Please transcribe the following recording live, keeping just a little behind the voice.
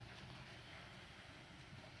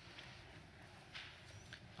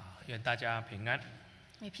愿大家平安。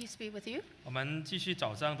 May peace be with you. 我们继续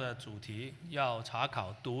早上的主题，要查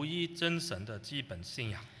考独一真神的基本信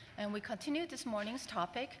仰。 And we continue this morning's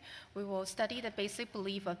topic. We will study the basic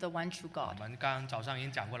belief of the one true 我 God. 们刚刚早上已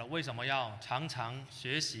经讲过了，为什么要常常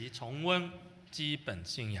学习、重温基本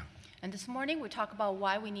信仰？ And this morning we talk about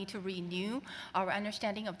why we need to renew our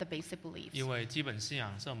understanding of the basic beliefs. 因为基本信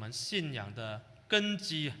仰是我们信仰的根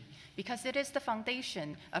基。 Because it is the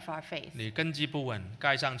foundation of our faith. 你根基不稳，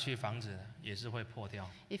盖上去房子也是会破掉。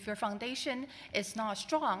 If your foundation is not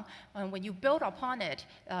strong, when you build upon it,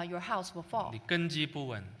 your house will fall. 你根基不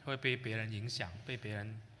稳，会被别人影响，被别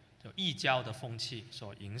人有异教的风气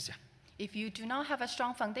所影响。 If you do not have a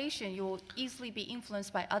strong foundation, you will easily be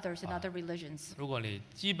influenced by others in other religions. 如果你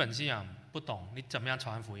基本信仰不懂，你怎么样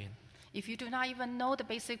传福音？ If you do not even know the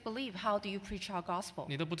basic belief, how do you preach our gospel?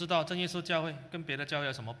 你都不知道真耶稣教会跟别的教会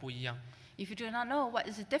有什么不一样。 If you do not know what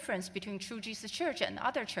is the difference between True Jesus Church and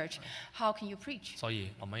other church, how can you preach? 所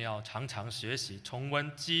以我们要常常学习、重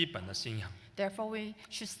温基本的信仰。 Therefore, we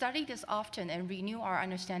should study this often and renew our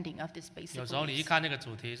understanding of this basic 有时候你一 beliefs. 看那个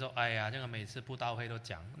主题，说：“哎呀，这个每次布道会都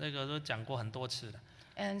讲，那个都讲过很多次了。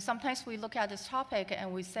 And sometimes we look at this topic and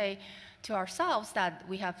we say to ourselves that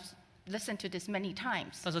we have listened to this many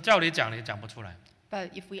times. ”但是叫你讲，你讲不出来。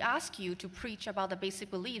 But if we ask you to preach about the basic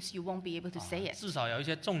beliefs, you won't be able to say it. 至少有一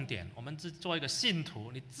些重点，我们做一个信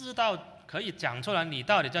徒，你知道可以讲出来，你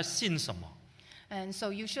到底在信什么？ And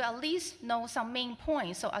so you should at least know some main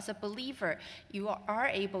points. So as a believer, you are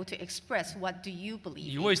able to express what do you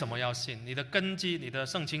你 believe. 为什么要信？你的根基、你的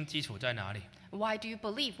圣经基础在哪里？ Why do you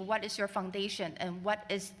believe? What is your foundation? And what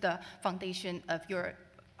is the foundation of your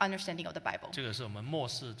understanding of the Bible? 这个是我们末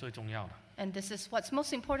世最重要的。 And this is what's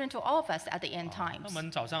most important to all of us at the end 那我 times.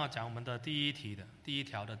 们早上要讲我们的第一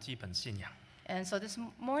条的基本信仰。 And so this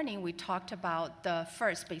morning we talked about the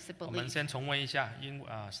first basic 我们 belief. 先重温一下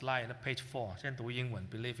slide page 4， 先读英文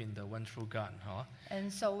 ，Believe in the one true God， 好。 And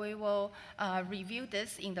so we will review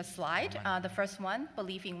this in the slide. The first one,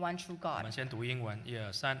 believe in one true 我 God. 们先读英文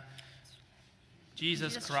，1、2、3。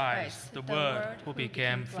Jesus Jesus Christ, Christ, the the Word Word who who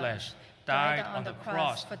became became flesh, died died on the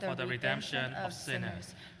cross for the redemption of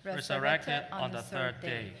sinners, resurrected on the third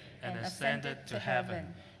day, and ascended to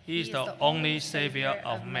heaven. He is the only Savior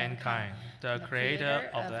of mankind, the Creator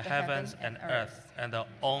of the heavens and earth, and the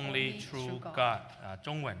only true God.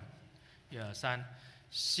 中文，1、2、3。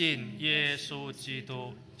信耶稣基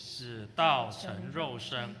督是道成肉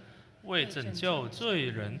身，为拯救罪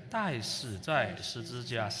人，代死在十字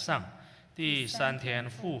架上。第3天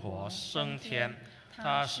复活升天，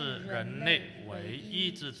他是人类唯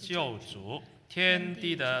一之救主，天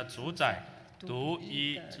地的主宰，独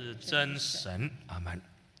一之真神。阿门。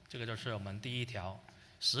这个就是我们第一条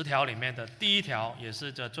，10条里面的第一条，也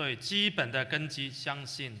是这最基本的根基，相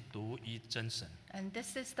信独一真神。 And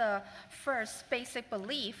this is the first basic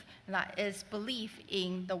belief, that is belief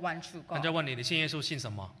in the one true 人家 God. 问你，你信耶稣信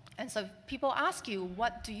什么？ And so people ask you,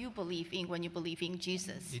 what do you believe in when you believe in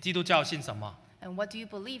Jesus? 你基督教信什么？ And what do you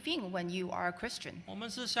believe in when you are a Christian? 我们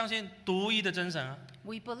是相信独一的真神啊！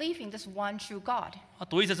 We believe in this one true God.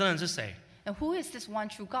 独一的真神是谁？ And who is this one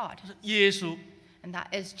true God? 是耶稣。 And that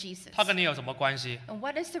is Jesus. 他跟你有什么关系？ And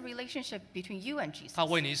what is the relationship between you and Jesus? 他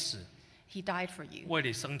为你死， He died for you. 为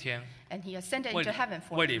你升天， And he ascended 为 into heaven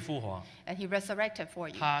for 为你 you. 复活。 And he resurrected for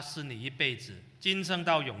you. 他是你一辈子今生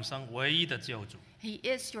到永生唯一的救主。 He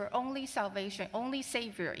is your only salvation, only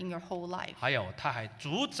Savior in your whole life. 还有，他还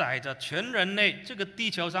主宰着全人类这个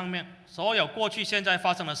地球上面所有过去、现在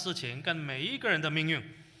发生的事情，跟每一个人的命运。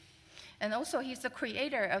 And also, he's the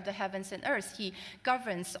creator of the heavens and earth. He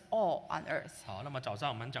governs all on earth. 好，那么早上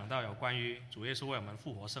我们讲到有关于主耶稣为我们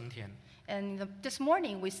复活升天。 And this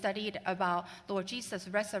morning, we studied about Lord Jesus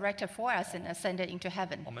resurrected for us and ascended into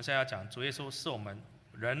heaven. 我们现在要讲主耶稣是我们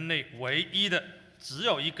人类唯一的、只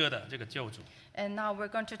有一个的这个救主。 And now we're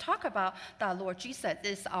going to talk about that Lord Jesus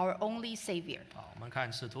is our only Savior. 好，我们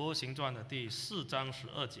看《使徒行传》的第4章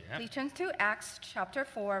12节。 Please turn to Acts chapter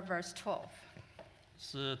 4, verse 12.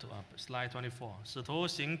 Slide 24，《使徒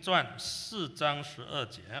行传》4章12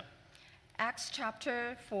节。 Acts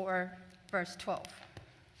chapter 4, verse 12.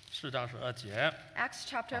 4章12节。 Acts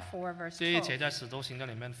chapter 4, verse 这一节 12. 在《使徒行传》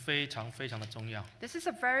里面非常非常的重要， This is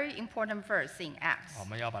a very important verse in Acts. 我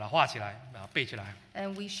们要把它画起来，把它背起来。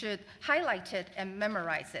 And we should highlight it and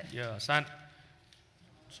memorize it. 1、2、3。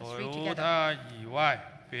 read 除 together. 他以外，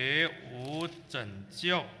别无拯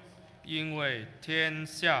救，因为天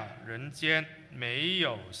下人间没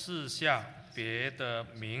有赐下别的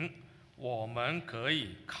名，我们可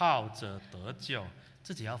以靠着得救。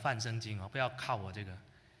自己要翻圣经哦，不要靠我这个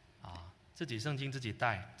自己圣经自己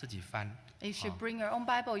带，自己翻。You should bring your own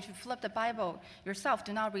Bible. You should flip the Bible yourself.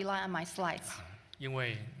 Do not rely on my slides. 因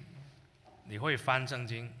为你会翻圣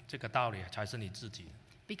经，这个道理才是你自己的。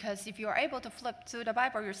Because if you are able to flip through the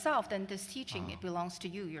Bible yourself, then this teaching it belongs to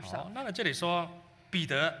you yourself. 那么这里说彼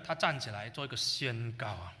得他站起来做一个宣告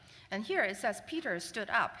啊。And here it says Peter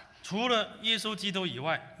stood up. 除了耶稣基督以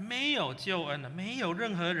外，没有救恩了，没有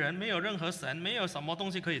任何人，没有任何神，没有什么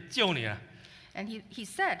东西可以救你了。And he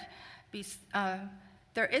said,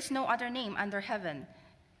 there is no other name under heaven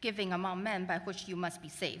given among men by which you must be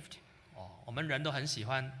saved. 我们人都很喜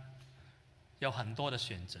欢有很多的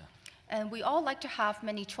选择。And we all like to have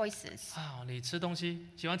many choices. 你吃东西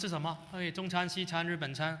喜欢吃什么？中餐、西餐、日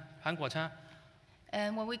本餐、韩国餐。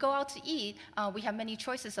And when we go out to eat, we have many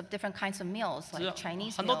choices of different kinds of meals, like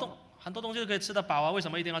Chinese meal. 很多东西都可以吃得饱啊，为什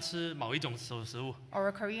么一定要吃某一种食物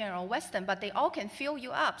 ？Or Korean or Western, but they all can fill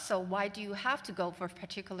you up. So why do you have to go for a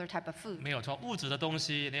particular type of food? 没有错，物质的东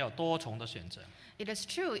西你有多重的选择。It is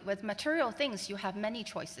true, with material things you have many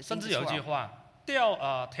choices. 甚至有一句话，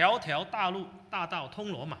条条大路大道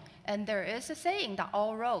通罗马。And there is a saying that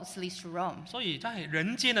all roads lead to Rome. 所以在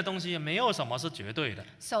人间的东西没有什么是绝对的。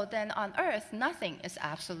So then on earth, nothing is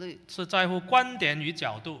absolute. 是在乎观点与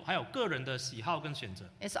角度，还有个人的喜好跟选择。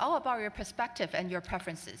It's all about your perspective and your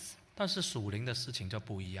preferences. 但是属灵的事情就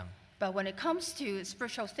不一样。But when it comes to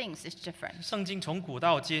spiritual things, it's different. 圣经从古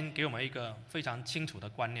到今给我们一个非常清楚的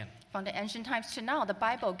观念。From the ancient times to now, the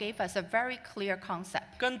Bible gave us a very clear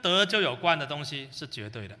concept. 跟得救有关的东西是绝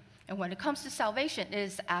对的。And when it comes to salvation, it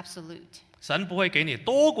is absolute. 神不会给你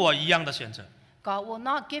多过一样的选择。God will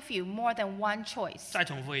not give you more than one choice. 再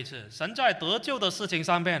重复一次，神在得救的事情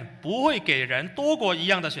上面不会给人多过一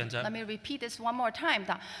样的选择。Let me repeat this one more time.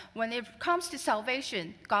 That when it comes to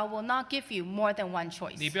salvation, God will not give you more than one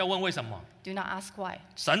choice. 你不要问为什么。Do not ask why.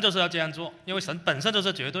 神就是要这样做，因为神本身就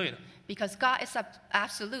是绝对的。Because God is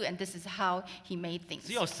absolute, and this is how He made things.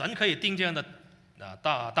 只有神可以定这样的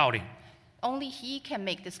道理。Only He can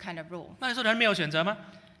make this kind of rule. 那是人没有选择吗？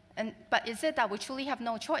 But is it that we truly have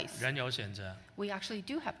no choice? 人有选择。We actually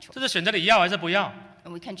do have choice. 这是选择你要还是不要。And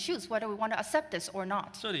we can choose whether we want to accept this or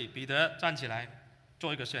not. 这里彼得站起来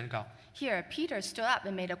做一个宣告。Here, Peter stood up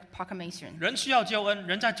and made a proclamation. 人需要救恩，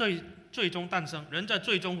人在罪中诞生，人在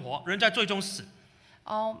罪中活，人在罪中死。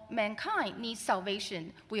All mankind needs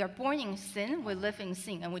salvation. We are born in sin, we live in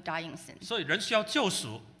sin, and we die in sin. 所以人需要救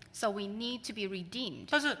赎。So we need to be redeemed.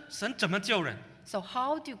 但是神怎么救人？ So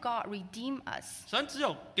how do God redeem us? 神只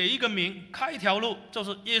有给一个名，开一条路，就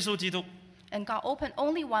是耶稣基督。And God opened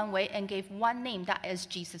only one way and gave one name, that is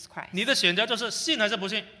Jesus Christ. 你的选择就是信还是不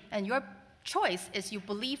信。And your choice is you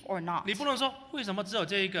believe or not. 你不能说为什么只有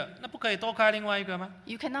这一个，那不可以多开另外一个吗？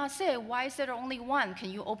 You cannot say, why is there only one?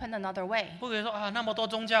 Can you open another way? 不可以说那么多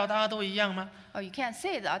宗教大家都一样吗？ Or you can't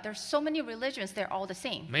say that there's so many religions, they're all the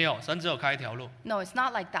same. 没有，神只有开一条路。 No, it's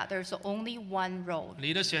not like that. There's only one road.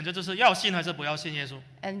 你的选择就是要信还是不要信耶稣。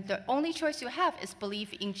 And the only choice you have is believe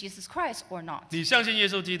in Jesus Christ or not. 你相信耶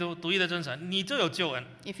稣基督独一的真神，你就有救恩。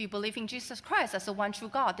 If you believe in Jesus Christ as the one true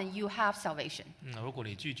God, then you have salvation. 如果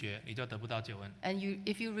你拒绝，你就得不到救恩。 And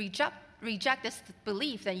if you reject this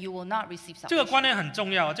belief, then you will not receive 这个 salvation. 观念很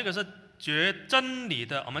重要，这个是真理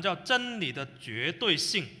的，我们叫真理的绝对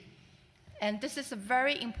性。 And this is a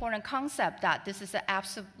very important concept, that this is an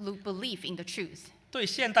absolute belief in the truth. 对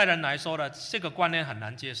现代人来说呢，这个观念很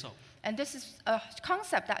难接受。 And this is a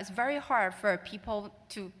concept that is very hard for people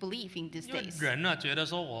to believe in these 因为 days. 人呢觉得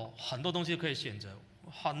说我很多东西可以选择，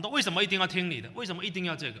很多为什么一定要听你的？为什么一定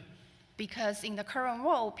要这个？ Because in the current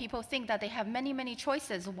world, people think that they have many, many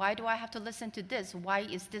choices. Why do I have to listen to this? Why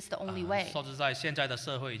is this the only way? 说实在，现在的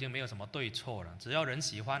社会已经没有什么对错了，只要人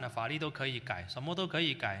喜欢的，法律都可以改，什么都可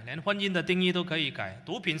以改，连婚姻的定义都可以改，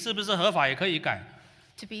毒品是不是合法也可以改。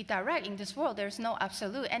 To be direct, in this world, there's no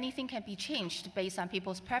absolute. Anything can be changed based on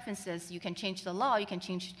people's preferences. You can change the law. You can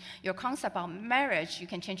change your concept about marriage. You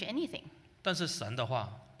can change anything. 但是神的话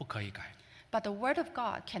不可以改， But the word of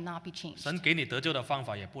God cannot be changed. 神给你得救的方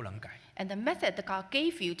法也不能改。 And the method that God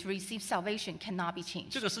gave you to receive salvation cannot be changed.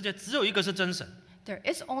 这个世界只有一个是真神， There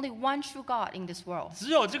is only one true God in this world. 只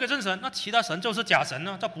有这个真神，那其他神就是假神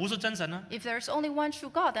呢？这不是真神呢？ If there's only one true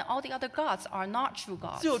God, then all the other gods are not true 只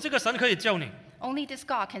gods. 有这个神可以救你， Only this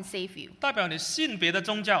God can save you. 代表你信别的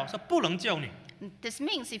宗教是不能救你。 This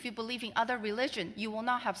means if you believe in other religion, you will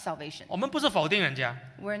not have salvation. 我们不是否定人家，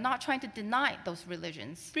 We're not trying to deny those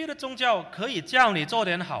religions. 别的宗教可以叫你做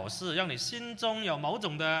点好事，让你心中有某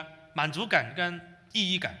种的满足感跟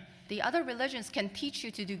意义感。 The other religions can teach you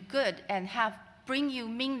to do good and bring you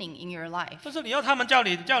meaning in your life. 但是你要他们叫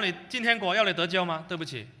你进天国，要你得救吗？对不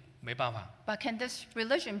起，没办法。 But can this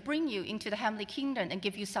religion bring you into the heavenly kingdom and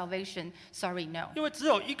give you salvation? Sorry, no. 因为只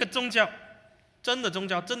有一个宗教，真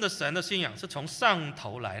的神的信仰是从上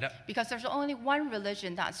头来的。 Because there's only one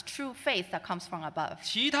religion that's true faith that comes from above.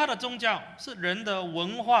 其他的宗教是人的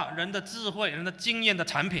文化、人的智慧、人的经验的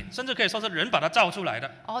产品，甚至可以说是人把它造出来的。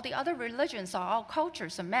 All the other religions are all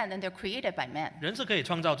cultures of man, and they're created by man. 人是可以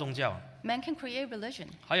创造宗教， Man can create religion.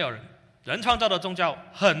 还有人创造的宗教，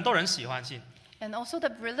很多人喜欢信。 And also the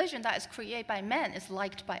religion that is created by man is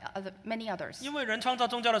liked by many others. 因为人创造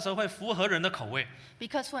宗教的时候会符合人的口味，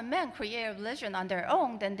 Because when men create a religion on their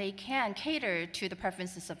own, then they can cater to the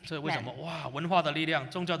preferences of 所以为什 men. 么哇文化的力量、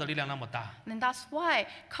宗教的力量那么大？ And that's why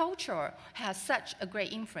culture has such a great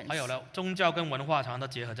influence. 还有呢，宗教跟文化常常都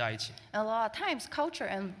结合在一起。 A lot of times, culture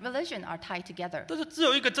and religion are tied together. 但是只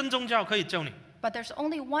有一个真宗教可以救你， But there's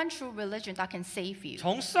only one true religion that can save you.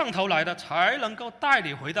 从上头来的才能够带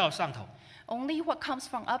你回到上头。 Only what comes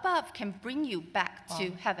from above can bring you back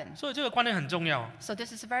to heaven. 所以这个观念很重要。 So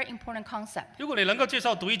this is a very important concept. 如果你能够接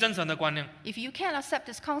受独一真神的观念， If you can accept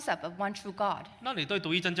this concept of one true God, 那你对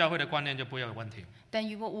独一真教会的观念就不会有问题。 then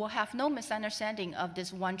you will have no misunderstanding of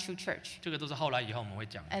this one true church. 这个都是后来以后我们会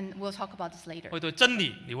讲， And we'll talk about this later. 会对真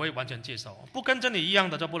理你会完全接受，不跟真理一样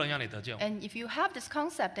的就不能让你得救。 And if you have this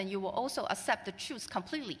concept, then you will also accept the truth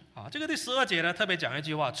completely. 啊，这个第12节呢特别讲一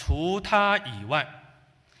句话，除他以外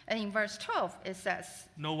And in verse 12, it says,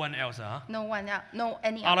 ，no one else 啊 no one else, no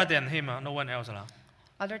any ，other other. than him 啊，no one else 啦。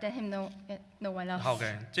 Other than him, no one else. 好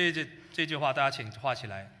 ，OK，这句话大家请画起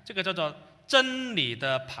来，这个叫做真理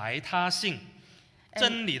的排他性，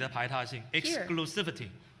真理的排他性 ，exclusivity。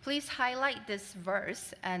 Please highlight this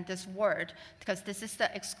verse and this word because this is the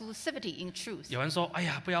exclusivity in truth. 有人说，哎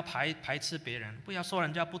呀，不要排斥别人，不要说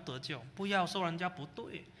人家不得救，不要说人家不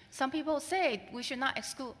对， Some people say we should not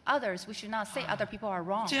exclude others. We should not say other people are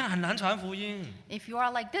wrong. 这样很难传福音， If you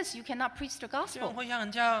are like this, you cannot preach the 这样 gospel. 会让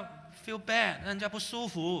人家 feel bad，让人家不舒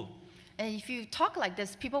服。 And if you talk like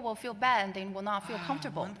this, people will feel bad and they will not feel 我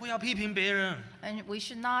comfortable. 们不要批评别人， And we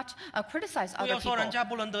should not criticize 不 other 要说人 people. 家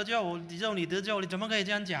不能得救，只有你得救，你怎么可以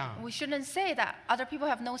这样讲？ We shouldn't say that other people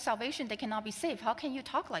have no salvation, they cannot be saved. How can you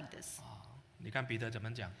talk like this? 你看彼得怎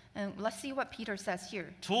么讲？ And let's see what Peter says here.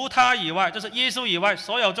 除他以外，就是耶稣以外，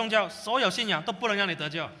所有宗教、所有信仰都不能让你得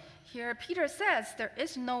救。 Here, Peter says there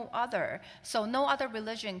is no other, so no other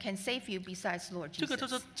religion can save you besides Lord 这个就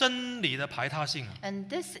Jesus. 是真理的排他性啊。 And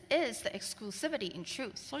this is the exclusivity in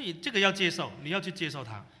truth. 所以这个要接受，你要去接受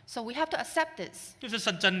它， So we have to accept this 就是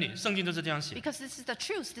真理，圣经就是这样写。 because this is the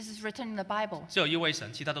truth. This is written in the Bible. 只有一位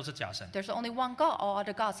神，其他都是假神。 There's only one God, all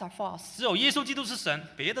other gods are false. 只有耶稣基督是神，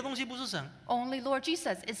别的东西不是神。 Only Lord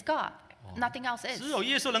Jesus is God. Nothing else 只 is. 有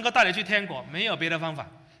耶稣能够带你去天国，没有别的方法。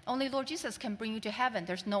 Only Lord Jesus can bring you to heaven.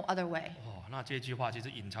 There's no other way. 哦，那这句话其实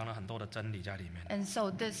隐藏了很多的真理在里面。 And so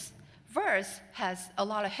this verse has a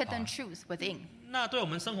lot of hidden truth within. 那对我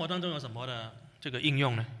们生活当中有什么的这个应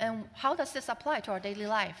用呢？ And how does this apply to our daily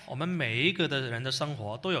life? 我们每一个的人的生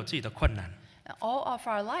活都有自己的困难。 All of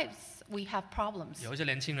our lives, we have problems. 有一些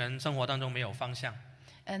年轻人生活当中没有方向，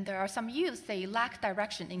 And there are some youth, they lack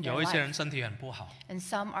direction in their 有一些 life. 人身体很不好， And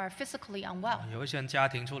some are physically unwell. 有一些人家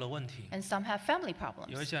庭出了问题， And some have family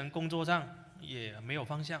有一 problems. 些人工作上也没有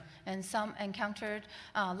方向， And some encountered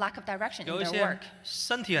lack of direction in 有一 their 些人 work.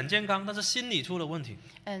 身体很健康，但是心理出了问题，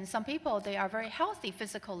 And some people, they are very healthy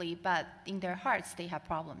physically, but in their hearts, they have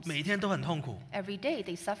problems. 每天都很痛苦。 Every day,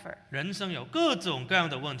 they suffer. 人生有各种各样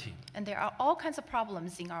的问题， And there are all kinds of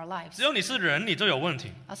problems in our lives. 只有你是人，你就有问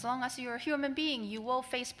题。 As long as you're a human being, you will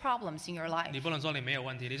face problems in your life. 你不能说你没有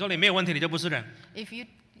问题，你说你没有问题，你就不是人， If you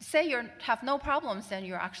say you have no problems, then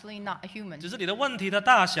you're actually not a human. 只是你的问题的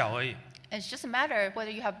大小而已。 It's just a matter whether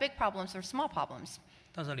you have big problems or small problems.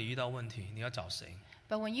 但是你遇到问题，你要找谁？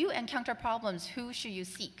 But when you encounter problems, who should you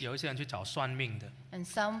seek? 有一些人去找算命的， And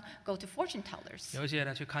some go to fortune tellers. 有一些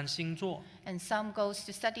人去看星座， And some goes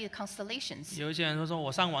to study the constellations. 有一些人就说我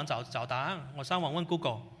上网找答案，我上网问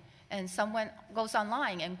Google。 And someone goes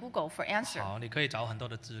online and Google for answer. 好，你可以找很多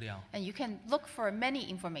的资料， And you can look for many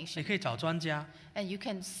你 information. 可以找专家， And you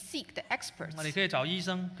can seek the experts. 你可以找医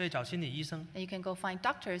生，可以找心理医生。 And you can go find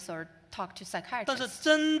doctors or talk to 但是 psychiatrists.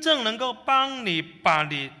 真正能够帮你把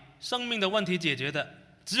你生命的问题解决的，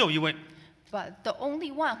只有一位。 But the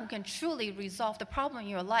only one who can truly resolve the problem in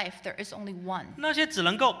your life, there is only one. 那些只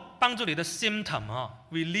能够帮助你的 symptom 啊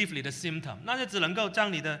，relieve 你的 symptom，那些只能够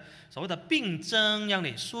将你的所谓的病症让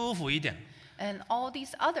你舒服一点。And all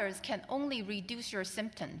these others can only reduce your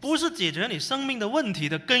symptoms. 不是解决你生命的问题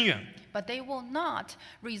的根源。But they will not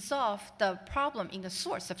resolve the problem in the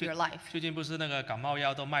source of your life. 最近不是那个感冒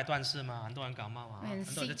药都卖断市吗？很多人感冒啊，很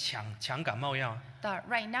多人就抢感冒药。That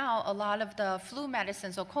right now, a lot of the flu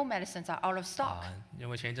medicines or cold medicines are out of stock. 因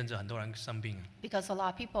为前一阵子很多人生病。Because a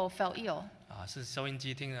lot of people fell ill. 是收音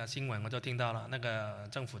机听了新闻，我就听到了那个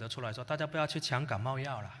政府都出来说，大家不要去抢感冒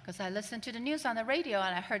药了。Because I listened to the news on the radio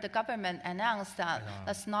and I heard the government announce that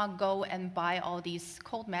let's not go and buy all these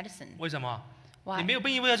cold medicines. 为什么？ Why? 你没有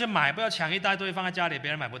病不要去买，不要抢一大堆放在家里，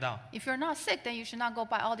别人买不到。If you're not sick, then you should not go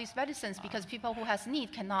buy all these medicines because people who has need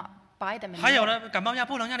cannot buy them. 还有呢，感冒药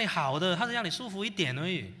不能让你好的，它是让你舒服一点而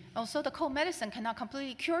已。Also, the cold medicine cannot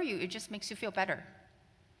completely cure you; it just makes you feel better.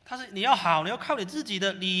 它是你要好，你要靠你自己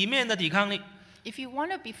的里面的抵抗力。 If you want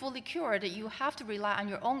to be fully cured, you have to rely on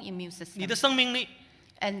your own immune system. 你的生命力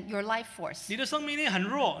and your life force. 你的生命力很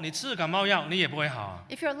弱，你吃感冒药你也不会好。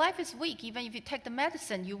 If your life is weak, even if you take the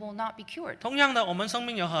medicine, you will not be cured. 同样的，我们生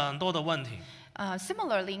命有很多的问题。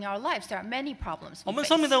Similarly, in our lives, there are many problems. 我们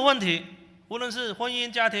生命的问题，无论是婚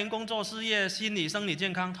姻、家庭、工作、事业、心理、生理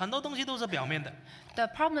健康，很多东西都是表面的。 The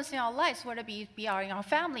problems in our lives, whether it be in our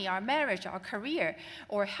family, our marriage, our career,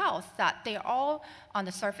 or health, that they are all on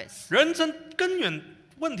the surface. 人生根源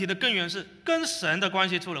问题的根源是跟神的关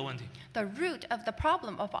系出了问题。 The root of the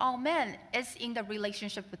problem of all men is in the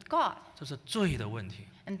relationship with God. 这是罪的问题。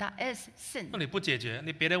 And that is sin. 那你不解决，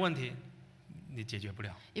你别的问题你解决不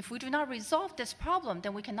了。 If we do not resolve this problem,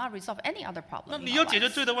 then we cannot resolve any other 那 problem. 你要解决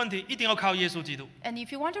罪的问题，一定要靠耶稣基督。 And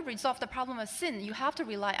if you want to resolve the problem of sin, you have to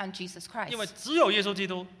rely on Jesus 因为 Christ. 只有耶稣基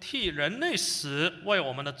督替人类死，为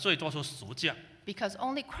我们的罪做出赎价。 Because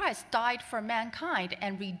only Christ died for mankind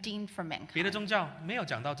and redeemed for 别的 mankind. 宗教没有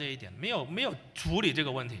讲到这一点，没有处理这个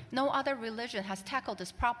问题。 No other religion has tackled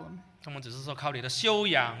this problem. 他们只是说靠你的修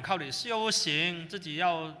养，靠你修行，自己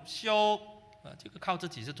要修，这个靠自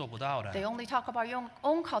己是做不到的。 They only talk about your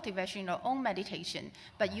own cultivation or own meditation,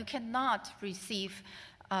 but you cannot receive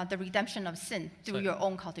the redemption of sin through your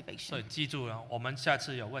own 所以 cultivation. 记住了，我们下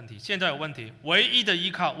次有问题，现在有问题，唯一的依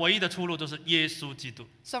靠、唯一的出路就是耶稣基督。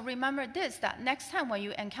 So remember this, that next time when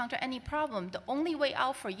you encounter any problem, the only way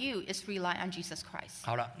out for you is rely on Jesus Christ.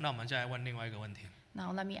 好了，那我们再来问另外一个问题。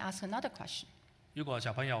 Now let me ask another question. 如果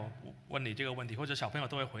小朋友问你这个问题，或者小朋友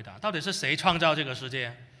都会回答，到底是谁创造这个世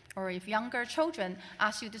界？ Or if younger children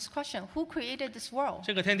ask you this question, who created this world?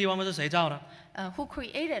 这个天地万物是谁造的？ Who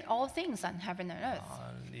created all things on heaven and earth?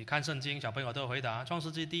 你看圣经，小朋友都会回答，创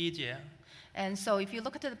世纪第1节。 And so if you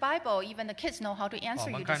look into the Bible, even the kids know how to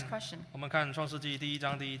answer you this question. 我们看创世纪第1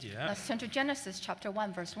章第1节。 Let's turn to Genesis chapter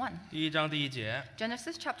 1, verse 1. 第1章第1节，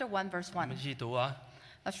 Genesis chapter 1, verse 我们 1. 一起读啊。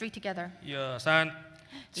 Let's read together. 1、2、3，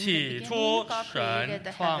起初神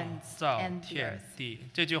创造天地。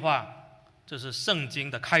这句话，这是圣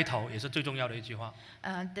经的开头，也是最重要的一句话。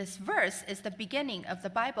 This verse is the beginning of the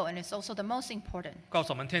Bible, and it's also the most important. 告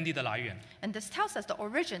诉我们天地的来源。 And this tells us the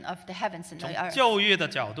origin of the heavens and 从 the earth. 旧约的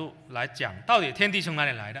角度来讲，到底天地从哪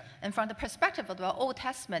里来的？ And from the perspective of the Old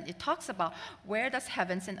Testament, it talks about where does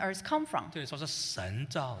heavens and earth come from. 这里说是神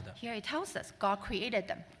造的。 Here it tells us God created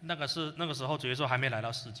them. 那个时候，主耶稣还没来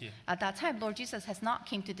到世界， At that time, Lord Jesus has not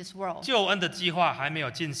came to this world, 救恩的计划还没有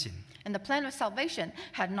进行。 and the plan of salvation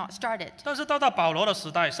had not started. 但是到保罗的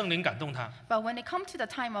时代，圣灵感动他。 But when it comes to the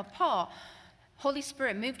time of Paul, Holy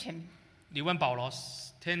Spirit moved him. 你问保罗，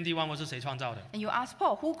天地万物是谁创造的？ And you ask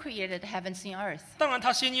Paul, who created the heavens and earth? 当然，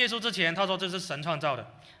他信耶稣之前，他说这是神创造的。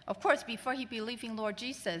 Of course, before he believed in Lord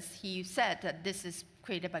Jesus, he said that this is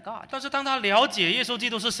created by God. 但是当他了解耶稣基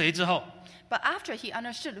督是谁之后， But after he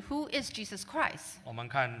understood who is Jesus Christ, 我们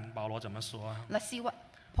看保罗怎么说。 let's see what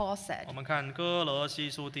Paul said. 我们看哥罗西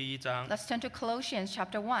书第1章， Let's turn to Colossians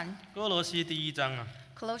chapter 1. 哥罗西第1章啊，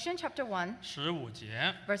 Colossians chapter 1, 15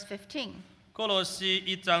节， verse 15. 哥罗西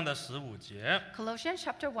1章的15节。 Colossians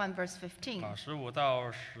chapter 1, verse 15. 15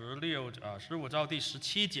到15到第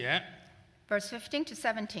17节， Verse 15 to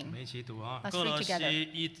 17. 我们一起读啊。 Let's 哥 read 罗西 together.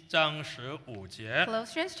 1章15节。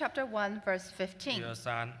 Colossians chapter 1, verse 1、 15. 2、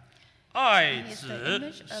3，爱 He is the 子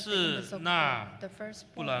image of the 是 invisible 那 God, the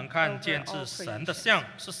firstborn 不能看 over 见 all 是神的 creation. 像，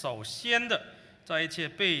是首先的，在一切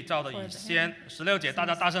被造的以先。16节，大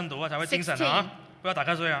家大声读啊，才会精神啊，不要打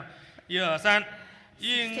瞌睡啊。1、2、3。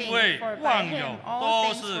因为万有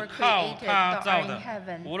都是靠他造的，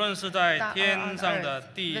无论是在天上的、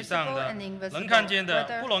地上的，能看见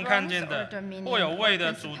的、不能看见的，或有位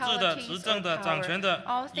的、主治的、执政的、掌权的，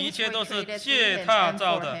一切都是借他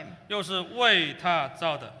造的，又是为他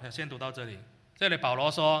造的。先读到这里。这里保罗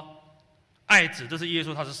说，爱子，这是耶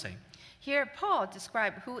稣，他是谁？ Here Paul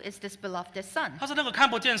described who is this beloved son. 他是那个看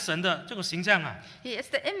不见神的这个形象啊。He is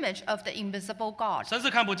the image of the invisible God. 神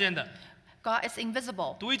是看不见的， God is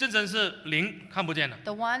invisible. 独一真神是灵，看不见的。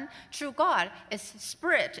 The one true God is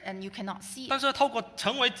spirit and you cannot see 但 it. 是透过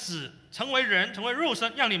成为子、成为人、成为肉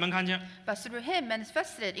身，让你们看见。 But through him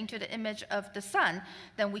manifested into the image of the Son,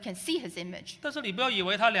 then we can see his image. 但是你不要以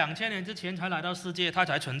为他2000年之前才来到世界，他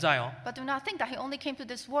才存在哦。 But do not think that he only came to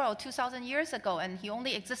this world 2,000 years ago and he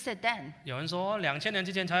only existed then. 有人说2000年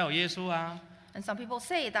之前才有耶稣啊， And some people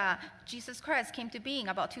say that Jesus Christ came to being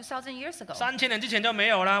about 2,000 years ago. 3000年之前就没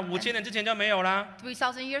有啦，5000年之前就没有啦。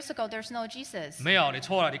 3,000 years ago, there's no Jesus. 没有，你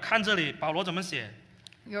错了。你看这里，保罗怎么写？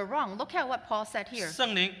 You're wrong. Look at what Paul said here.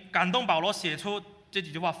 圣灵感动保罗写出这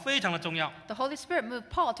几句话，非常的重要。 The Holy Spirit moved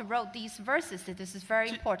Paul to write these verses. This is very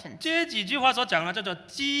important. 这几句话所讲的叫做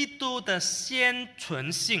基督的先存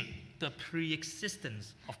性。The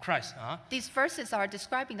pre-existence of Christ 啊， These verses are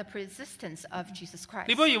describing the pre-existence of Jesus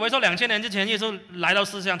你 Christ. 不要以为说2000年之前耶稣来到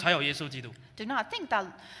世上才有耶稣基督， Do not think that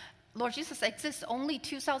Lord Jesus exists only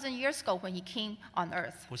 2,000 years ago when he came on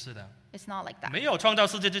earth. 不是的， It's not like that. 没有创造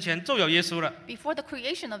世界之前就有耶稣了， Before the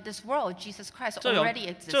creation of this world, Jesus Christ 就有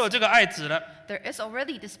already 就有 exists. 这个爱子了。 There is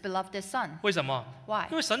already this beloved Son. 为什么？ Why?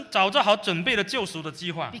 因为神早就好准备了救赎的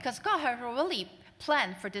计划， Because God had already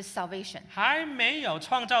planned for this salvation. 还没有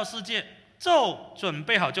创造世界就准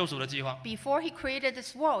备好救赎的计划。 Before he created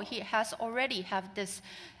this world, he has already have this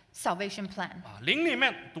salvation plan. 啊，灵里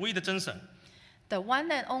面独一的真神， The one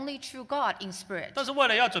and only true God in spirit. 但是为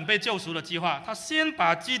了要准备救赎的计划，他先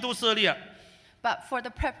把基督设立了， But for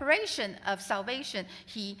the preparation of salvation,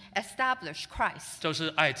 he established Christ. 就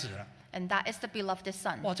是爱子了。 And that is the beloved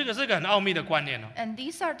Son. 哇，这个是个很奥秘的观念哦。 And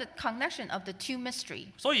these are the connection of the two mystery.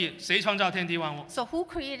 所以谁创造天地万物？ So who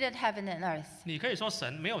created heaven and earth? 你可以说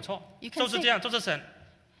神没有错， You can 就是 say- 这样，就是神。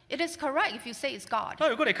 It is correct if you say it's God. 那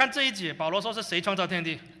如果你看这一节，保罗说是谁创造天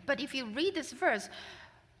地But if you read this verse,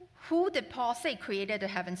 who did Paul say created the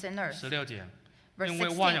heavens and earth? ？16节， Verse 因为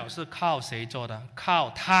万有16. 是靠谁做的？靠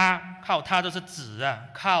他就是子啊，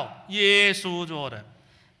靠耶稣做的。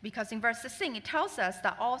 Because in verse 16, it tells us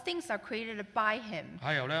that all things are created by him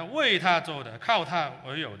还有呢，为他做的，靠他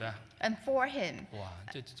而有的。 and for him. 哇，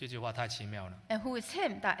这句话太奇妙了。 And who is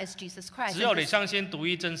him? That is Jesus Christ. 只有 And 你 this, 相信独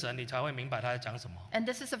一真神，你才会明白他在讲什么。 and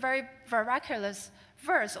this is a very miraculous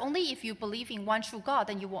verse. Only if you believe in one true God,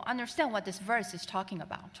 then you will understand what this verse is talking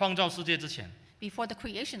about. 创造世界之前， Before the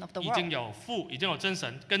creation of the 已经 world, 有父，已经有真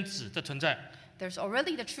神跟子的存在。 there's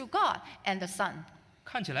already the true God and the Son.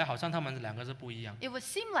 看起来好像他们两个是不一样， It would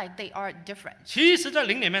seem like they are different, 其实，在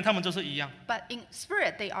灵里面他们就是一样。 but in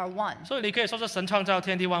spirit they are one. 所以你可以说是神创造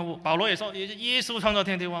天地万物，保罗也说，也是耶稣创造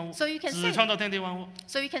天地万物， So you can 子 say- 创造天地万物。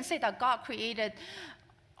 So you can say that God created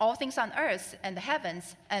all things on earth and the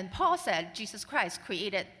heavens, and Paul said Jesus Christ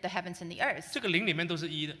created the heavens and the earth. 这个灵里面都是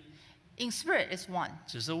一的， In spirit is one,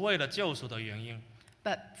 只是为了救赎的原因，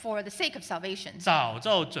 but for the sake of salvation. 早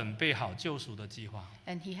就准备好救赎的计划。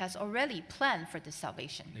 And he has already planned for this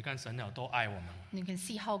salvation. 你看神有多爱我们。 And you can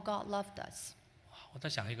see how God loved us. 我在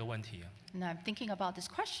想一个问题啊， And I'm thinking about this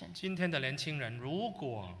question. 今天的年轻人如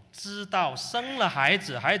果知道生了孩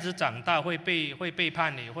子，孩子长大会背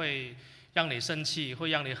叛你，会让你生气，会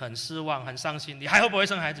让你很失望、很伤心，你还会不会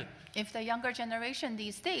生孩子？ If the younger generation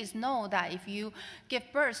these days know that if you give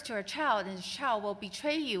birth to a child and the child will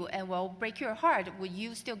betray you and will break your heart, would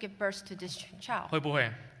you still give birth to this child? 会不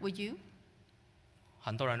会？ Would you?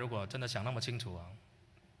 很多人如果真的想那么清楚啊，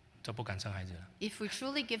就不敢生孩子了。 If we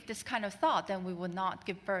truly give this kind of thought, then we would not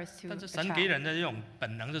give birth to 但是 a 神给 child. 人的这种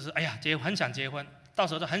本能就是，哎呀，很想结婚，到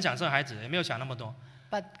时候就很想生孩子，也没有想那么多。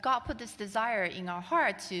 But God put this desire in our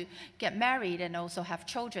heart to get married and also have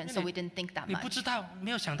children, so we didn't think that 你不 much. 知道，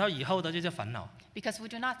没有想到以后的这些烦恼。 Because we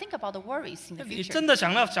do not think about the worries in the 你 future. 真的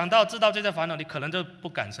想到知道这些烦恼，你可能就不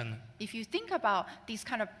敢生了。 If you think about these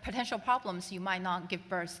kind of potential problems, you might not give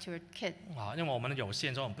birth to a kid. 啊，因为我们有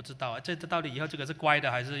限，所以我们不知道，这到底以后这个是乖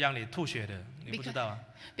的还是让你吐血的，你不知道啊。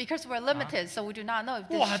 Because we're limited, so we do not know if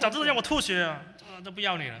this 哇，早知道让 child 我吐血啊，都不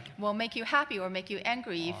要你了。 will make you happy or make you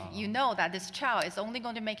angry. If you know that this child is only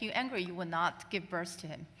going to make you angry, you will not give birth to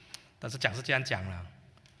him. 但是讲是这样讲了，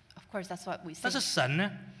 Of course, that's what we say. 但是神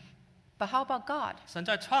呢？ But how about God? 神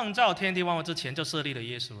在创造天地万物之前就设立了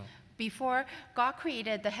耶稣了。 Before God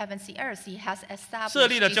created the heavens and earth, He has 设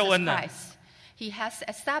立 established 了 Jesus 救恩的。 Christ. He has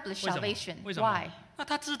established 为什么？ salvation. 为什么 Why?？那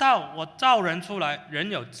他知道我造人出来，人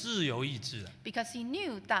有自由意志的。Because he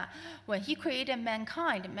knew that when he created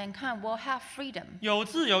mankind, mankind will have freedom. 有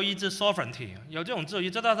自由意志 sovereignty， 有这种自由意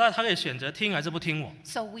志，他可以选择听还是不听我。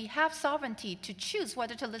So we have sovereignty to choose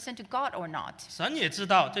whether to listen to God or not. 神也知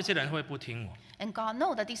道这些人会不听我， And God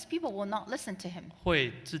knows that these people will not listen to him.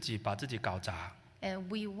 会自己把自己搞砸， And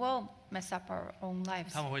we will mess up our own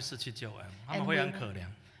lives. 他们会失去救恩，他们会很可怜，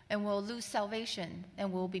 And we'll lose salvation and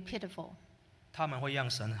we'll be pitiful. 他们会让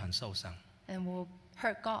神很受伤， And we'll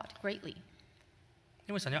hurt God greatly.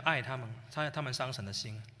 因为神要爱他们，他们伤神的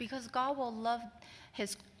心。 Because God will love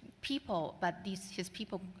his people, but his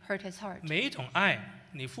people hurt his heart. 每一种爱，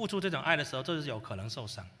你付出这种爱的时候，就是有可能受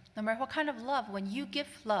伤。 No matter what kind of love, when you give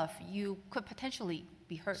love, you could potentially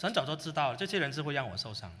be hurt. 神早就知道了，这些人是会让我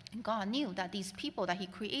受伤， And God knew that these people that he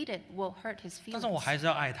created will hurt his 但是我 feelings. 还是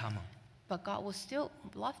要爱他们， But God will still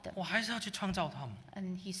love them. 我还是要去创造他们。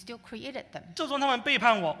 And he still created them. 就算他们背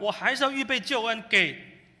叛我，我还是要预备救恩给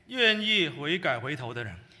愿意悔改回头的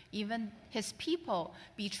人。 Even his people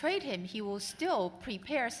betrayed him, he will still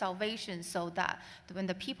prepare salvation so that when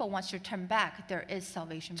the people wants to turn back, there is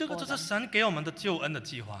salvation 这个 for 就是 them. 神给我们的救恩的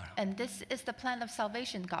计划了， And this is the plan of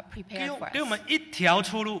salvation God 给 prepared 我 for 给我 us 们一条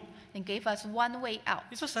出路。 and gave us one way out.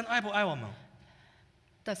 你说神爱不爱我们？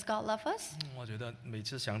 Does God love us? 我觉得每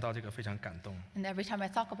次想到这个非常感动。 And every time I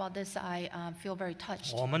talk about this, I feel very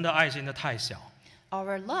touched. 我们的爱心的太小，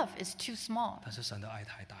 Our love is too small, 但是神的爱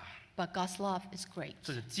太大。 but God's love is great.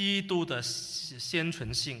 这是基督的先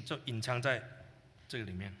存性就隐藏在这个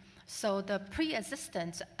里面。 So the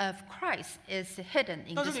pre-existence of Christ is hidden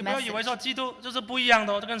in 但是 this 你不要以为 message. 说基督就是不一样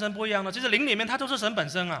的哦，这跟神不一样的。其实灵里面他就是神本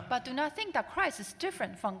身啊。 But do not think that Christ is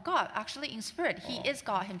different from God. Actually, in spirit, he is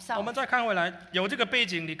God 我 himself. 们再看回来，有这个背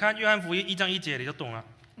景，你看约翰福音1章1节你就懂了。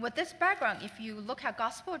 With this background, if you look at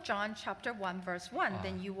Gospel of John chapter 1 verse 1,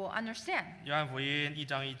 then you will understand. 约翰福音1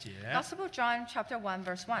章1节， Gospel of John chapter 1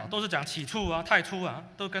 verse 1. 都是讲起初啊、太初啊，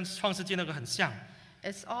都跟创世纪那个很像。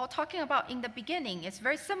 It's all talking about in the beginning. It's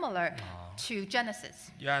very similar to Genesis.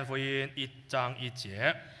 约翰福音1章1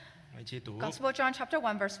节，我们一起读。 Gospel of John chapter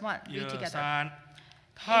 1 verse 1. 1 Read 2 together. 3， In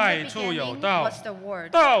太 the 初有 beginning 道， was the Word,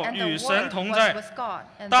 道 and 与 the 神 Word 同在， was with God,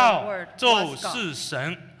 and the 道 Word 就 was God. 是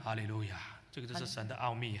神。哈利路亚，这个就是神的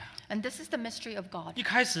奥秘啊！ And this is the mystery of God. 一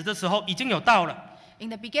开始的时候已经有道了， In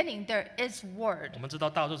the beginning, there is Word. 我们知道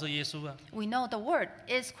道就是耶稣啊， We know the Word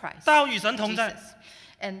is Christ, 道与神同在， Jesus.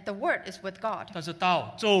 And the Word is with God. 但是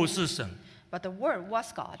道就是神， But the Word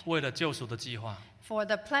was God 为了救赎的计划， for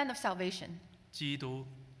the plan of salvation. 基督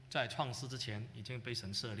在创世之前已经被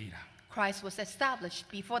神设立了。 Christ was established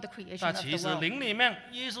before the creation 那 of 其 the 实 world. 灵里面，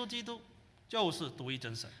耶稣基督就是独一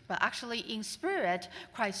真神。 But actually, in spirit,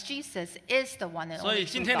 Christ Jesus is the one and 所 only 以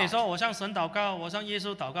今 true 天你 God. 说我向神祷告，我向耶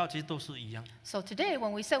稣祷告，其实都是一样， So today,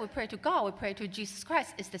 when we say we pray to God, we pray to Jesus Christ,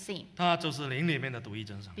 it's the same. 他就是灵里面的独一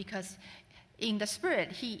真神。 Because in the spirit,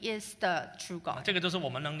 he is the true God. 这个就是我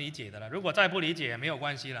们能理解的了。如果再不理解也没有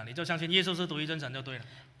关系了，你就相信耶稣是独一真神就对了。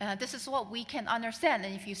 This is what we can understand.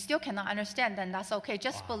 And if you still cannot understand, then that's okay.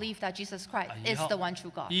 Just believe that Jesus Christ is the one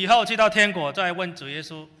true God. 以后去到天国再问主耶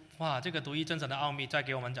稣，哇，这个独一真神的奥秘再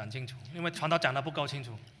给我们讲清楚，因为传道讲的不够清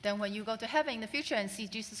楚。 Then when you go to heaven in the future and see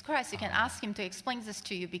Jesus Christ, you can ask him to explain this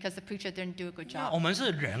to you because the preacher didn't do a good 那 job. 我们是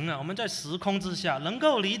人啊，我们在时空之下能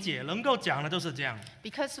够理解、能够讲的就是这样。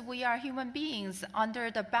 Because we are human beings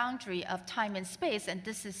under the boundary of time and space, and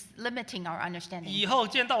this is limiting our understanding. 以后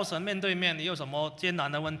见到神面对面，你有什么艰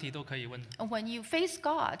难的问题都可以问。 And when you face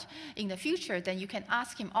God in the future, then you can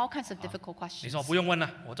ask him all kinds of difficult 你 questions. 说不用问了，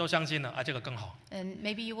我就相信了啊，这个更好， And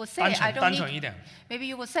maybe you will say, 单 I 纯 don't 单纯 need. 一点。 Maybe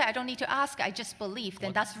you will say, I don't need to ask. I just believe.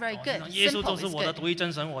 Then that's very 我 good. 耶稣就 Simple 是 is 我的 good. 独一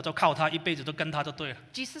真神，我就靠他一辈子都跟他就对了。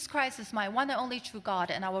 Jesus Christ is my one and only true God,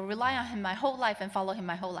 and I will rely on him my whole life and follow him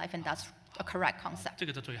my whole life, and that's a correct concept. 这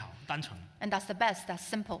个就最好，单纯。 And that's the best. That's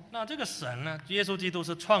simple. 那这个神呢？耶稣基督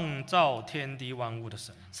是创造天地万物的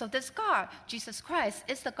神。 So this God, Jesus Christ,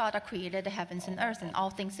 is the God that created the heavens and earth and all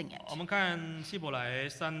things in it. 我们看希伯来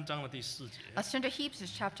3章的第4节。 Let's turn to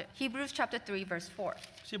Hebrews chapter 3, verse 4.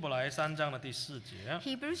 希伯来3章的第4节。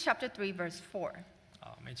 Hebrews chapter 3, verse 4.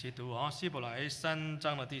 好，我们一起读啊，希伯来3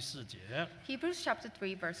章的第4节。 Hebrews chapter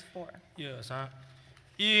 3, verse 4. 1、2、3。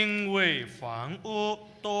因为房屋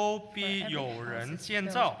都必有人建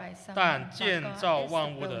造，但建造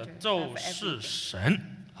万物的就是神。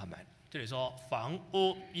阿门。这里说房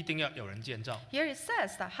屋一定要有人建造。 Here it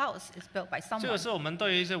says the house is built by 这个 someone. 是我们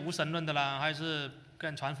对于一些无神论的啦，还是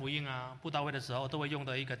跟传福音啊、布道会的时候都会用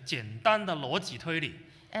的一个简单的逻辑推理。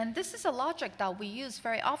And this is a logic that we use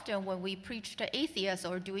very often when we preach to atheists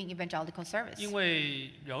or doing evangelical service. 因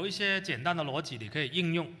为有一些简单的逻辑你可以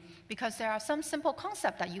应用。Because there are some simple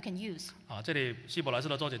concepts that you can use. 这里希伯来书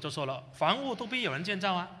的作者就说了，房屋都必有人建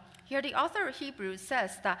造啊。Here the author of Hebrews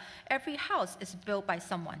says that every house is built by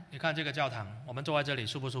someone. 你看这个教堂，我们坐在这里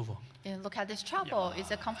舒不舒服？ And look at this chapel. Is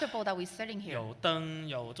it comfortable that we're sitting here? 有灯、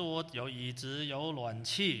有桌、有椅子、有暖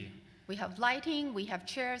气。We have lighting, we have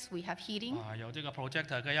chairs, we have heating. 有这个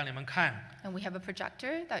projector 可以让你们看。And we have a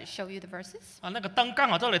projector that show you the verses. 那个灯刚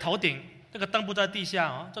好这里头顶，那个灯不在地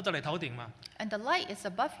下在这里头顶嘛。And the light is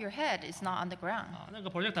above your head, it's not on the ground. 那个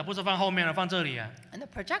projector 不是放后面了，放这里啊。And the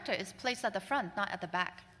projector is placed at the front, not at the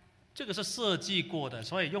back. 这个是设计过的，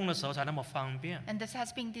所以用的时候才那么方便。And this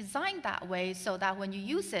has been designed that way so that when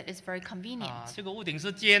you use it, it's very convenient. 这个屋顶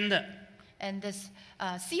是尖的。And this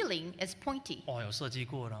ceiling is pointy. 有设计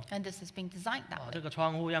过了。And this has been designed that way. 这个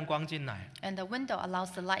窗户让光进来。And the window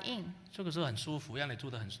allows the light in. 这个是很舒服，让你住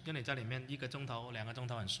得很，让你在里面1个钟头、2个钟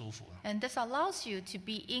头很舒服。And this allows you to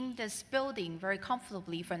be in this building very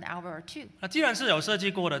comfortably for an hour or two. 那既然是有设计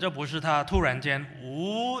过的，就不是它突然间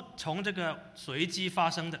从这个随机发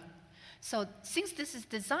生的。So since this is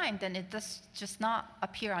designed, then it does just not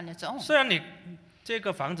appear on its own. 虽然你这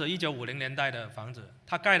个房子1950年代的房子，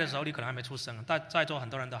它盖的时候你可能还没出生，但在座很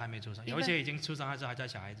多人都还没出生，有一些已经出生，还在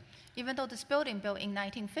小孩子。Even though this building built in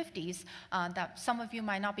 1950s, that some of you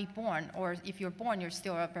might not be born, or if you're born, you're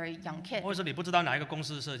still a very young kid. 或者是你不知道哪一个公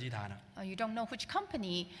司设计它的。You don't know which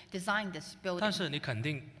company designed this building. 但是你肯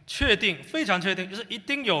定、确定、非常确定，就是一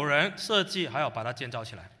定有人设计，还有把它建造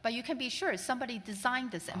起来。But you can be sure somebody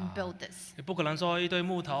designed this and built this. 你不可能说一堆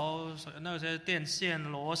木头、那些电线、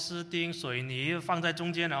螺丝钉、水泥放在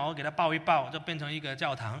中间，然后给它抱一抱，就变成一个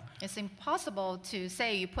教堂。It's impossible to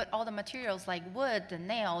say you put all the materials like wood, and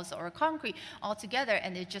nails, or concrete all together,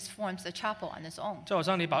 and it just forms a chapel on its own. 就好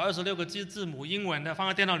像你把26个字母英文的放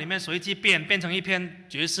在电脑里面随机变成一篇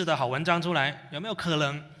绝世的好文章出来，有没有可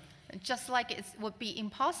能？ Just like it would be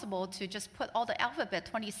impossible to just put all the alphabet,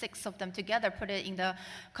 26 of them together, put it in the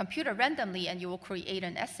computer randomly, and you will create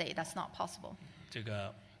an essay. That's not possible. 这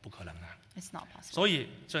个不可能的。It's not possible. 所以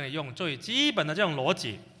这里用最基本的这种逻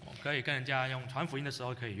辑，可以跟人家用传福音的时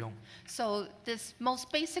候可以用。So this most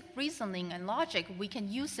basic reasoning and logic, we can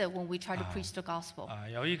use it when we try to preach the gospel.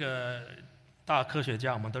 有一个大科学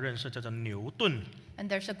家我们都认识，叫做牛顿。And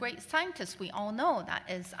there's a great scientist we all know that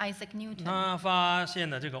is Isaac Newton. 他发现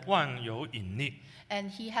了这个万有引力。And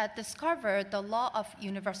he had discovered the law of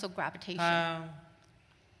universal gravitation. 他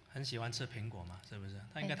很喜欢吃苹果嘛，是不是？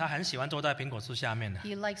他很喜欢坐在苹果树下面的。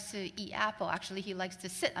He likes to eat apple. Actually, he likes to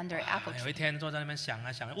sit under an apple 有一 tree. 天坐在那边想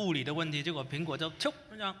物理的问题，结果苹果就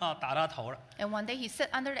打他头了。And one day he sat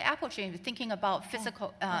under the apple tree thinking about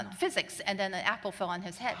physics, and then an apple fell on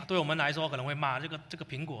his head. 对我们来说可能会骂这个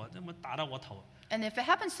苹果怎么打到我头。And if it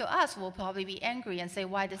happens to us, we'll probably be angry and say,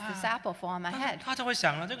 "Why does this apple fall on my head?" 他就会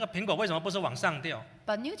想了，这个苹果为什么不是往上掉，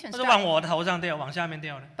 But Newton 不是往我的头上掉，往下面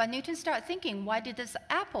掉呢？ started thinking, "Why did this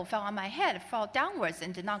apple fall on my head, fall downwards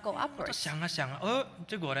and did not go 就 upwards?" 想啊，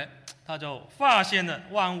结果呢，他就发现了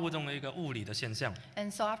万物中的一个物理的现象。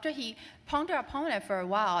 And so after he pondered upon it for a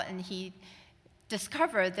while, and he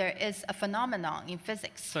discovered there is a phenomenon in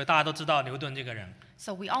physics. 所以大家都知道牛顿这个人，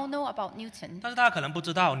 So we all know about Newton. 但是大家可能不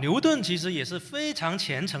知道，牛顿其实也是非常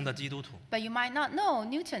虔诚的基督徒。 But you might not know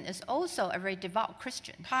Newton is also a very devout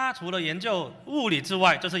Christian. 他除了研究物理之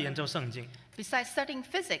外，就是研究圣经。 Besides studying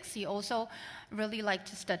physics, he also really liked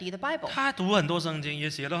to study the Bible. 他读很多圣经，也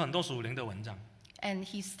写了很多属灵的文章。 And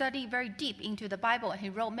he studied very deep into the Bible, and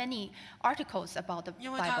he wrote many articles about the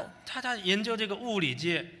因为 Bible. 他在研究这个物理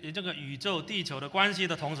界、这个宇宙、地球的关系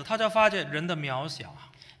的同时，他就发现人的渺小。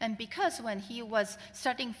 And because when he was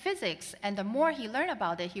studying physics, and the more he learned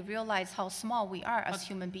about it, he realized how small we are as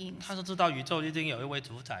human beings. 他是知道宇宙一定有一位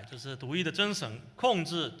主宰，就是独一的真神，控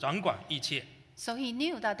制、掌管一切。 So he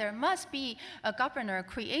knew that there must be a governor,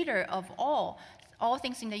 creator of all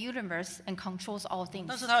things in the universe, and controls all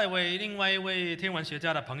但 things. 是他有另外一位天文学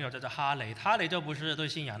家的朋友叫做哈雷，哈雷就不是对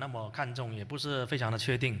信仰那么看重，也不是非常的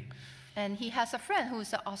确定。 And he has a friend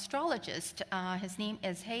who's an astrologist. His name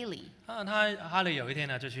is Haley. 哈雷有一天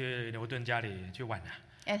呢，就去牛顿家里去玩了。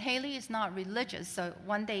 And Haley is not religious, so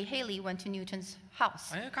one day Haley went to Newton's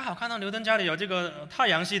house. 刚好看到牛顿家里有这个太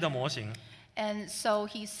阳系的模型。 And so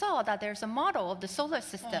he saw that there's a model of the solar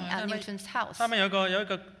system at Newton's house. 上面有一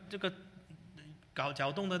个这个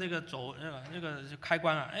搅动的这个那个开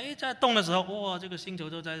关啊，在动的时候，哇，这个星球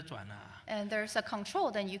就在转啊。 And there's a control,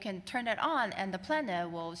 then you can turn it on, and the planet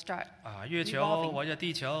will start 月球 revolving. 围着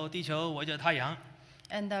地球，地球围着太阳。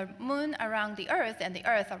And the moon around the earth, and the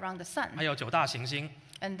earth around the sun. 还有9大行星。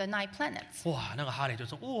And the 9 planets. 哇，那个哈利就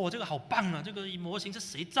说：“哇，这个好棒啊！这个模型是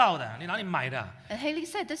谁造的？你哪里买的？” And Haley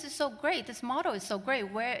said, "This is so great. This model is so great.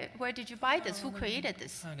 Where did you buy this? Who created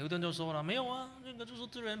this?" 牛顿就说了：“没有啊，这个就是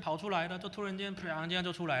自然跑出来的，就突然间啪这样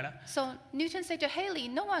就出来了。” So Newton said to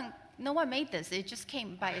Haley, "No one made this. It just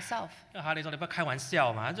came by itself." 那哈利说：“你不要开玩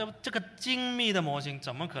笑嘛，这个精密的模型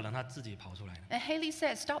怎么可能它自己跑出来呢？” And Haley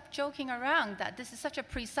said, "Stop joking around. That this is such a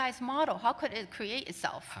precise model. How could it create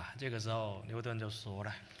itself?" 这个时候牛顿就说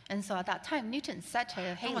了。And so at that time, Newton said to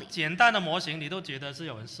那么 Haley, 简单的模型，你都觉得是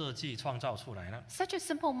有人设计创造出来的？ "Such a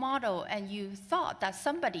simple model, and you thought that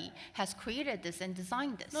somebody has created this and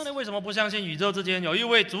designed 那 this. 你为什么不相信宇宙之间有一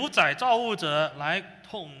位主宰造物者来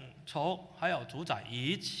统筹，还有主宰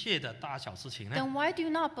一切的大小事情呢？ Then why do you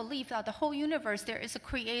not believe that the whole universe there is a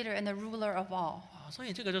creator and a ruler of all?" 所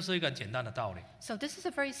以这个就是一个很简单的道理。 So this is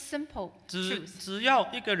a very simple truth. 只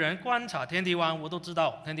要一个人观察天地万物，都知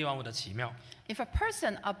道天地万物的奇妙。 If a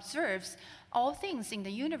person observes all things in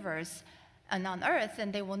the universe and on earth,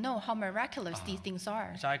 then they will know how miraculous these things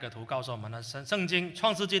are. 下一个图告诉我们呢，圣经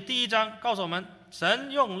创世纪第1章告诉我们，神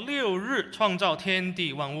用6日创造天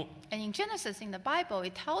地万物。 And in Genesis, in the Bible,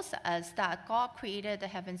 it tells us that God created the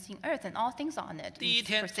heavens and earth and all things on it 第一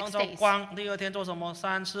天 for 创 6造 days. 光，第2天做什么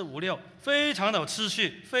？3、4、5、6，非常的有秩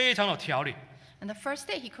序，非常有条理。 And the first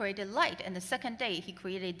day he created light, and the second day he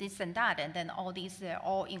created this and that, and then all these are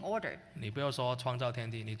all in order. 你不要说创造天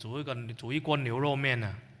地，你煮一锅牛肉面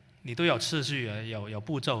呢，你都有秩序啊，有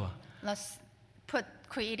步骤啊。 Let's put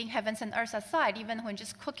creating heavens and earth aside. Even when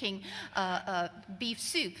just cooking beef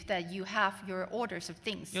soup, that you have your orders of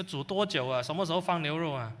things. 要煮多久啊？什么时候放牛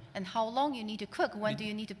肉啊？ And how long you need to cook? When do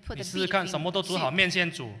you need to put 你 the 试试 beef 看，什么都 in 煮好， soup? 面先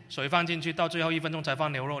煮，水放进去，到最后1分钟才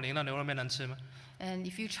放牛肉，你那牛肉面能吃吗？ And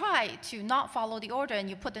if you try to not follow the order and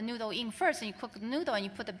you put the noodle in first and you cook the noodle and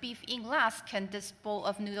you put the beef in last, can this bowl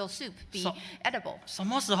of noodle soup be So- edible? 什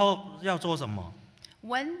么时候要做什么？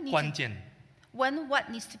 When 关键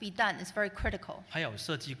what needs to be done is very critical. 还有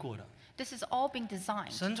设计过的。 This is all being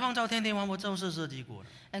designed. 神创造天地万物就是设计过的，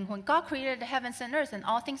 And when God created the heavens and earth and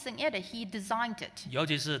all things in it, He designed it. 尤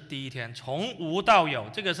其是第1天从无到有，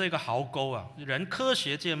这个是一个壕沟啊，人科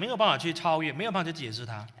学界没有办法去超越，没有办法去解释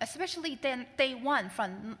它。 Especially then day one,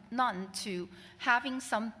 from none to having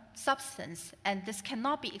some substance, and this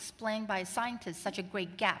cannot be explained by scientists, such a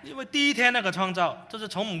great gap. 因为第1天那个创造，就是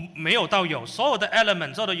从没有到有，所有的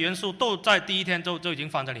element， 所有的元素都在第1天就已经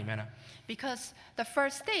放在里面了。 Because the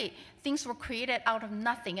first day, things were created out of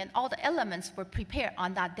nothing, and all the elements were prepared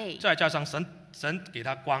on that day. 再加上神给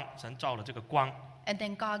他光，神造了这个光， And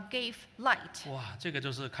then God gave light, 哇，这个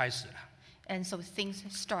就是开始了。 and so things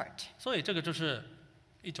start. 所以这个就是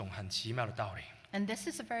一种很奇妙的道理。 And this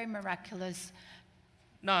is a very miraculous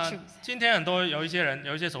那 truth. 今天有一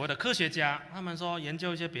些所谓的科学家，他们说研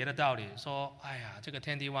究一些别的道理，说哎呀，这个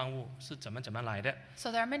天地万物是怎么来的，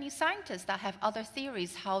 So there are many scientists that have other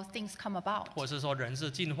theories how things come about. 或者是说人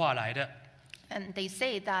是进化来的， And they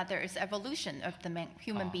say that there is evolution of the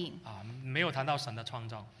human being. 没有谈到神的创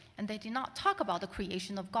造， And they do not talk about the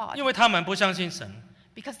creation of God 因为他们不相信神，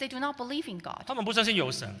 because they do not believe in God. 他们不相信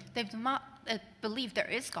有神， They do not believe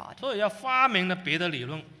there is God. 所以要发明了别的理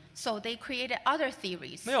论。 So they created other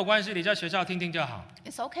theories. 没有关系，你在学校听听就好。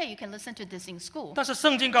 It's okay, you can listen to this in school. 但是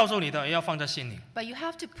圣经告诉你的，也要放在心里。 But you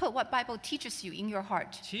have to put what Bible teaches you in your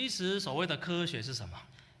heart. 其实所谓的科学是什么？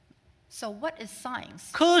 So what is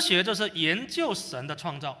science? 科学就是研究神的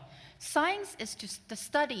创造， Science is just the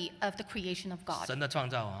study of the creation of God, 神的创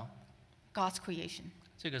造啊， God's creation.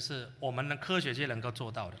 这个是我们的科学界能够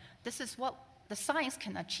做到的。 This is what the science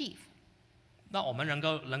can achieve. 那我们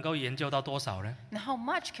能够研究到多少呢？ Now, how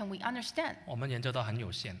much can we understand? 我们研究到很有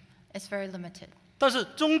限。 It's very limited. 但是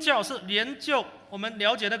宗教是研究我们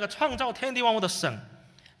了解那个创造天地万物的神，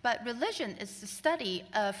 But religion is the study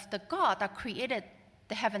of the God that created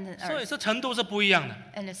the heaven and 所以 earth, 这程度是不一样的。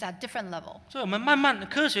 and it's at different level. 所以我们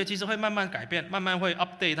科学其实会慢慢改变，慢慢会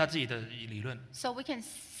update 它自己的理论， So we can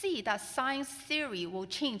see that science theory will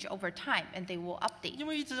change over time, and they will update 因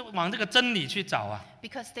为一直往这个真理去找啊。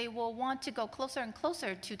 because they will want to go closer and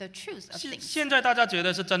closer to the truth of 现 things. 现在大家觉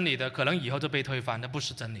得是真理的，可能以后就被推翻，那不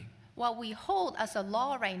是真理。 What we hold as a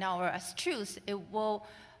law right now or as truth, it will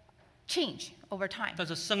change over time. 但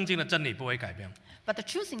是圣经的真理不会改变， But the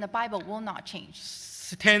truth in the Bible will not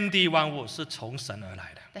change. 天地万物是从神而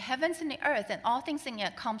来的 The heavens and the earth and all things in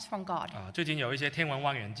it comes from God. 啊。最近有一些天文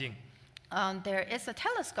望远镜 There is a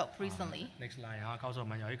telescope recently, ，next line 啊，告诉我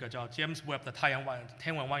们有一个叫 James Webb 的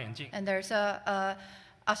天文望远镜， and there's a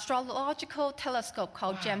astrological telescope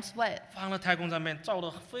called James Webb, 放在太空上面照得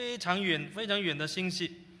非常远的星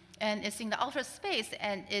系， And it's in the outer space,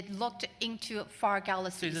 and it looked into far 这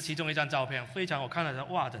是 galaxies. 其中一张照片，非常我看了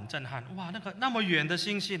哇，很震撼。哇，那么远的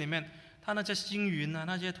星系里面，它那些星云啊，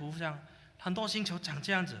那些图像，很多星球长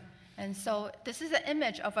这样子。And so this is an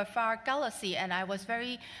image of a far galaxy, and I was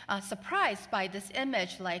very surprised by this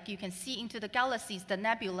image. Like you can see into the galaxies, the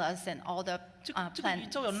nebulas, and all the 这个宇 planets.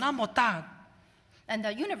 宙有那么大， And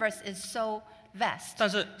the universe is so vast. 但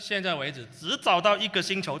是现在为止只找到一个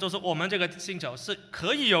星球，就是我们这个星球是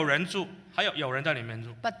可以有人住，还有人在里面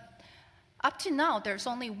住。 But up to now, there's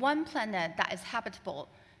only one planet that is habitable.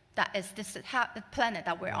 That is this planet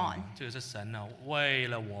that we're on. 这个是神啊，为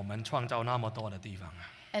了我们创造那么多的地方啊。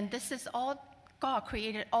 And this is all God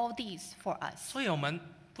created all these for us. 所以我们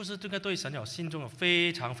不是这个对神有心中有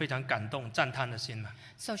非常非常感动、赞叹的心吗？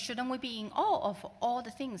 So shouldn't we be in awe of all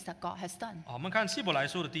the things that God has done? 我们看希伯来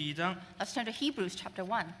书的第1章， Let's turn to Hebrews chapter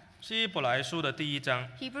 1. 希伯来书的第1章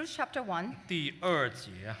Hebrews chapter 1, 第2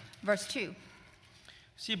节啊， verse 2.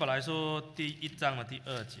 希伯来书第1章的第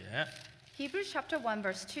2节 Hebrews chapter 1,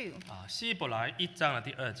 verse 2. 啊，希伯来1章的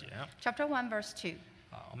第2节 Chapter 1, verse 2.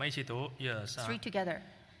 啊，我们一起读1、2、3。 Let's read together.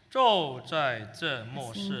 就在这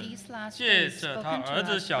末 As in 世， these last 借 days 着他 spoken to 儿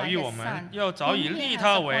子 us 小 by 于 his 我们 Son, 又早已 whom he 立 has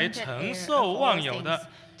他为 appointed 承 heir 受 of 万 all 有 things, 的，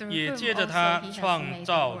 through 也 whom 借着 also 他 he has 创 made the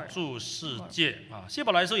造 world. 诸世界啊。希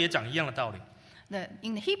伯来书也讲一样的道理，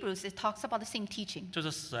 In the Hebrews, it talks about the same teaching. 就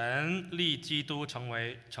是神立基督成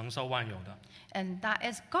为承受万有的， And that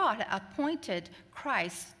is God appointed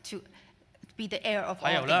Christ to be the heir of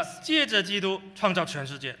还 all 有了 things. 借着基督创造全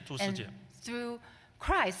世界诸世 And 界。 through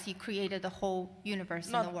Christ, he created the whole universe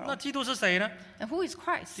in 那 the 那 world. 基督是谁呢？ And who is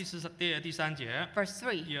Christ? 第3节 Verse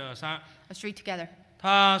 3. 1、2、3， Let's read together.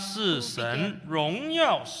 他是神荣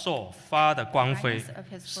耀所发的光辉，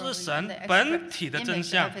是神本体的真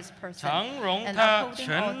相，常容他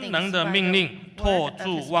全能的命令，托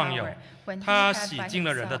住万有。他洗净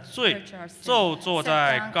了人的罪，就坐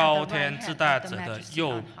在高天至大者的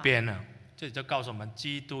右边了。这里就告诉我们，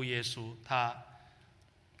基督耶稣他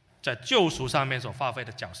在救赎上面所发挥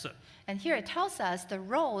的角色。 And here it tells us the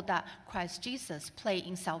role that Christ Jesus played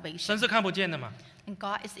in salvation. 神是看不见的嘛， And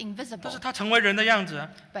God is 但 invisible, 是他成为人的样子啊，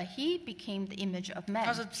 but he became the image of 他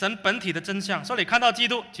man. 是神本体的真相。所以你看到基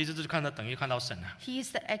督，其实就是等于看到神啊。 He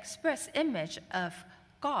is the express image of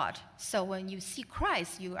God. So when you see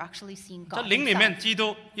Christ, you're actually seeing 在 God 灵里面， himself. 基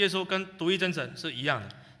督耶稣跟独一真神是一样的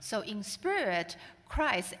So in spirit,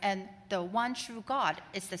 Christ and the one true God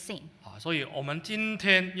is the same. 啊，所以我们今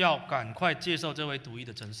天要赶快接受这位独一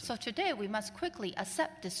的真神。 So today we must quickly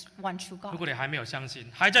accept this one true 如 God. 果你还没有相信，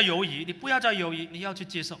还在犹豫，你不要再犹豫，你要去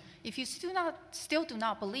接受， If you still do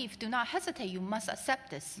not believe, do not hesitate, you must accept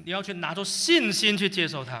this. 你要去拿出信心去接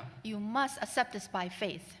受它。 You must accept this by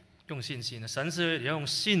faith. 用信心的，神是要用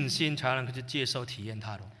信心才能够去接受、体验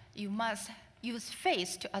它的。 You must use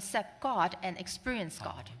faith to accept God and experience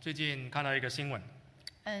God. 最近看到一个新闻，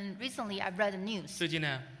 And recently I read the news. 最近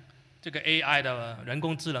呢，这个 AI 的人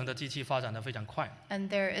工智能的机器发展的非常快。 And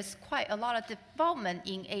there is quite a lot of development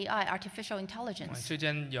in AI, artificial intelligence. 最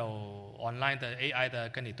近有 online 的 AI 的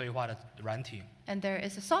跟你对话的软体， And there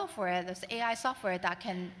is a software, there's AI software that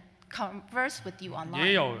can converse with you 也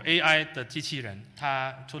online. 有 AI 的机器人，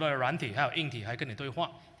它除了软体还有硬体，还跟你对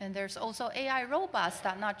话。 And there's also AI robots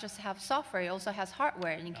that not just have software, it also has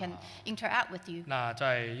hardware and it can interact with you. 那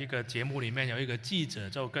在一个节目里面，有一个记者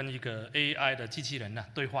就跟一个 AI 的机器人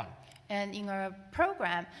对话。 And in a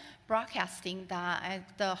program broadcasting that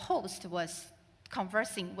the host was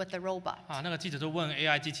conversing with the robot. 那个记者就问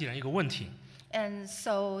AI 机器人一个问题， And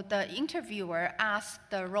so the interviewer asked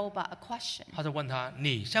the robot a question. 他就问他：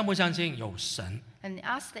你相不相信有神？ And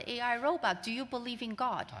asked the AI robot, do you believe in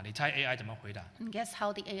God? 你猜 AI 怎么回答？ And guess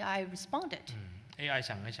how the AI responded? AI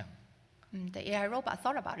想一想， The AI robot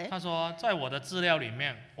thought about it. 他说：在我的资料里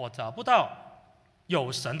面，我找不到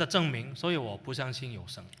有神的证明，所以我不相信有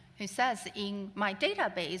神。 He says, in my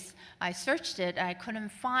database, I searched it, I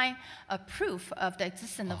couldn't find a proof of the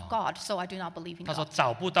existence of God, so I do not believe in 他说 God.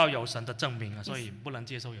 找不到有神的证明啊，所以不能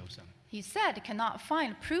接受有神。 He said, cannot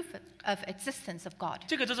find proof of existence of God.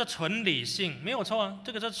 这个就是纯理性，没有错啊。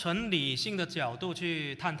这个是纯理性的角度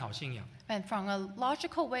去探讨信仰。 And from a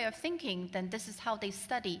logical way of thinking, then this is how they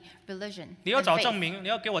study religion. 你要 and 找 faith. 证明，你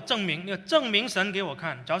要给我证明，你要证明神给我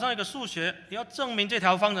看。早上一个数学，你要证明这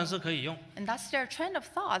条方程式可以用。 And that's their trend of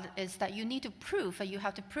thought, is that you need to prove, you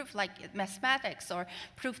have to prove like mathematics or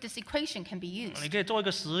prove this equation can be 你 used. 可以做一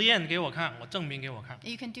个实验给我看，我证明给我看。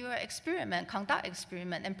 You can do an experiment, conduct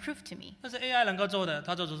experiment, and prove to me. 但是 AI 能够做的，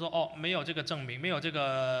它就是说没有这个证明，没有这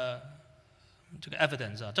个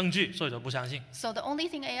evidence 证据，所以就不相信。 So the only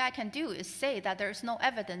thing AI can do is say that there is no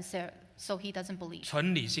evidence there, so he doesn't believe.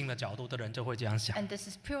 纯理性的角度的人就会这样想。 And this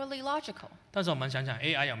is purely logical. 但是我们想想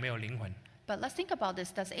AI 有没有灵魂？ But let's think about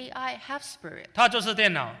this. Does AI have spirit? 它就是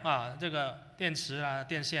电脑啊，这个电池啊、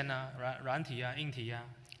电线啊、软体啊、硬体啊，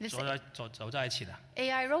走在一起的。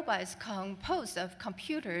 AI robot is composed of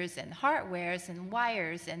computers and hardwares and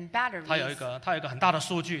wires and batteries. 它有一个很大的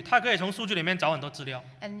数据，它可以从数据里面找很多资料。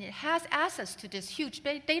 And it has access to this huge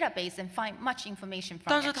database and find much information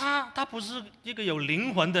但 from 是 it. 它不是一个有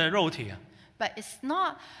灵魂的肉体啊， But it's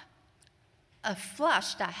not a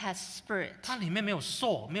flesh that has spirit. 它里面没有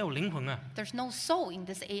soul， 没有灵魂啊。 There's no soul in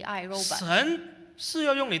this AI robot. 神是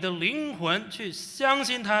要用你的灵魂去相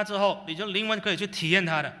信它之后，你就灵魂可以去体验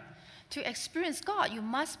它的。 To experience God, you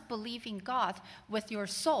must believe in God with your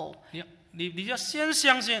soul. 你要先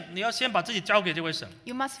相信，你要先把自己交给这位神。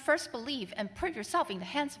 You must first believe and put yourself in the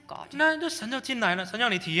hands of God. 那神就进来了，神要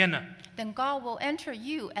你体验了。 Then God will enter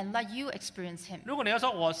you and let you experience Him. 如果你要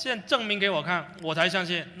说我先证明给我看，我才相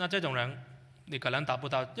信，那这种人你可能达不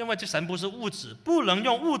到，因为这神不是物质，不能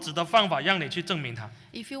用物质的方法让你去证明它。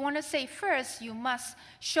 If you want to say first, you must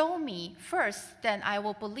show me first, then I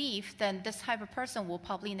will believe, then this type of person will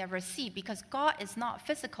probably never see, because God is not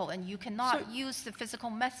physical and you cannot use the physical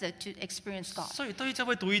method to experience God. 所以对于这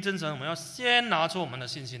位独一真神，我们要先拿出我们的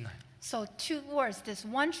信心来， So towards this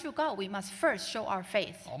one true God, we must first show our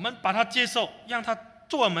faith. 我们把它接受，让他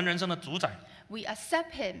做我们人生的主宰。 We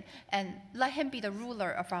accept Him and let Him be the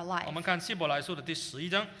ruler of our 我 life. 们看希伯来书的第11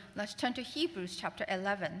章 Let's turn to Hebrews chapter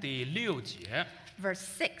 11, 第6节， verse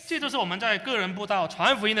 6. 这就是我们在个人布道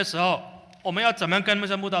传福音的时候，我们要怎么跟陌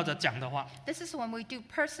生布道者讲的话。 This is when we do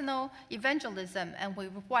personal evangelism and we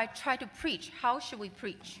try to preach. How should we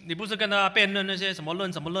preach? 你不是跟他辩论那些什么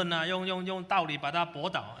论啊，用道理把他驳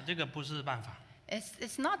倒，这个不是办法。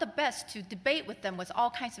 It's not the best to debate with them with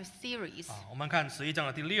all kinds of theories. 我们看11章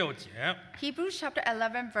的第6节， Hebrews chapter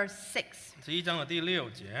 11, verse 6. 11章的第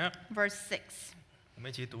6节， Verse 6. 我们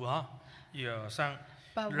一起读啊，1、2、3。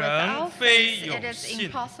 But 人 without 非 faith 有 it is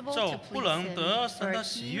信， impossible 就 to 不 please 能 Him. 得神 For 的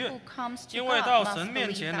喜 he 悦。 who comes to 因为 God 到 must 神面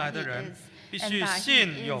believe 前 that 来的 He 人， is, 必 and 须 that 信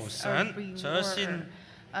He 有 is 神， a 则信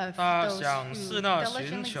rewarder of 他 those 想 who 是那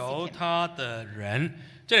寻 diligently 求 seek Him. 他的人。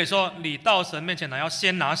这里说，你到神面前来要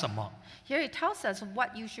先拿什么？ Here it tells us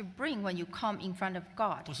what you should bring when you come in front of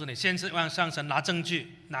God. 不是你先是向神拿证据，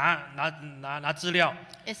拿资料。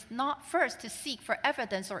 It's not first to seek for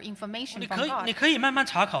evidence or information 你 from 可 God. 以慢慢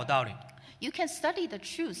查考道理， You can study the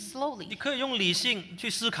truth 你 slowly. 可以用理性去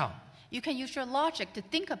思考。 You can use your logic to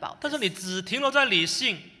think about 但是你 this. 只停留在理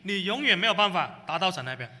性，你永远没有办法达到神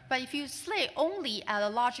那边。 But if you stay only at a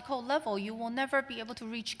logical level, you will never be able to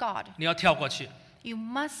reach God. 你要跳过去。 You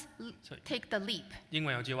must take the leap. 英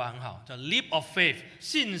文有句话很好，叫 leap of faith，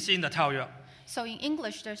 信心的跳跃。 So in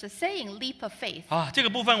English, there's a saying, leap of faith. 这个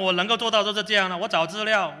部分我能够做到就是这样了。我找资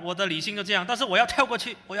料，我的理性就这样，但是我要跳过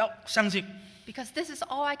去，我要相信。 Because this is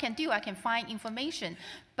all I can do. I can find information.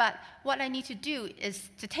 But what I need to do is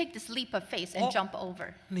to take this leap of faith and jump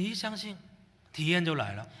over. 你一相信，体验就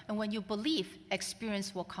来了。 And when you believe, experience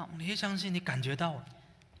will come. 你一相信，你感觉到了，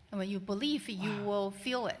 And when you believe, you will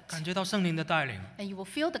feel it. 感觉到圣灵的带领， And you will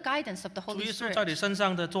feel the guidance of the 主 Holy 耶稣在 Spirit 你身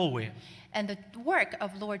上的作为， and the work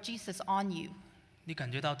of Lord Jesus on you. 你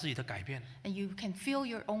感觉到自己的改变。 And you can feel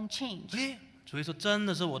your own change. 主耶稣真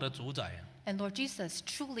的是我的主宰啊！ And Lord Jesus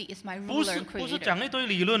truly is my 不 ruler 是 and 不是 creator. 讲一堆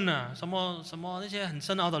理论呢，什么那些很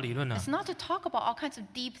深奥的理论呢。 It's not to talk about all kinds of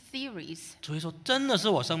deep theories. 主耶稣真的是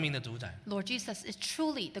我生命的主宰。 Lord Jesus is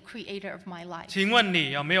truly the creator of my life. 请问你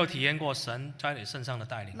有没有体验过神在你身上的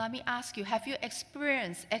带领？ Let me ask you, have you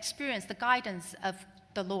experienced the guidance of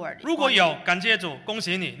the Lord? 如果有，感谢主，恭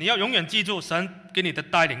喜你！你要永远记住神给你的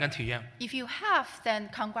带领跟体验。 If you have, then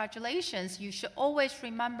congratulations. You should always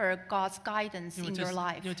remember God's guidance 因为 in 这 your 是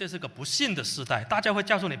life. 因为这是个不信的时代，大家会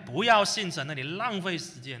告诉你不要信神的，你浪费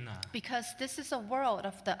时间呐、 Because this is a world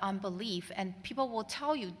of the unbelief, and people will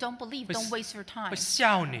tell you, don't believe, don't waste your time. 会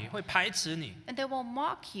笑你，会排斥你。 And they will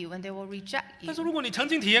mock you, and they will reject 但是 you. 如果你曾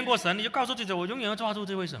经体验过神，你就告诉自己，我永远要抓住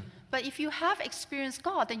这位神。 But if you have experienced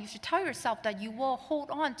God, then you should tell yourself that you will hold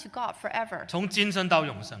on to God forever, 从今生到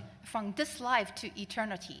永生。 from this life to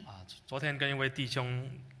eternity. 昨天跟一位弟兄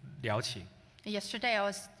聊起， Yesterday, I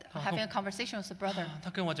was having a conversation with a brother, 他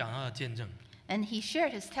跟我讲他的见证。 and he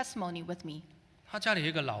shared his testimony with me. 他家里有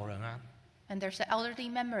一个老人啊， And there's an elderly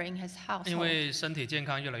member in his 因 household, 为身体健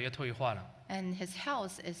康越来越退化了， and his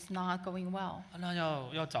health is not going well. 那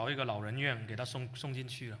要找一个老人院给他送进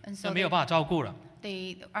去了， And so 那没有办法照顾了。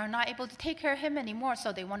 They are not able to take care of him anymore,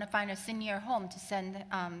 so they want to find a senior home to send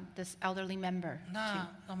this elderly member 那 to.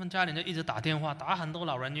 他们家里就一直打电话，打很多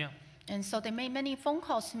老人院。 And so they made many phone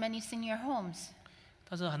calls to many senior homes.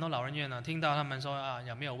 但是很多老人院呢，听到他们说啊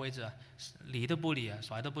有没有位置啊，理都不理啊，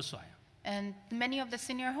甩都不甩啊。And many of the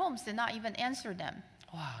senior homes did not even answer them.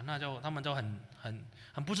 哇，他们就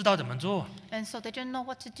很不知道怎么做。And so they didn't know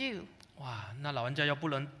what to do. 哇，那老人家又不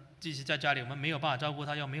能继续在家里，我们没有办法照顾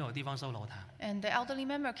他，又没有地方收留他。And the elderly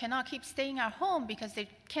member cannot keep staying at home because they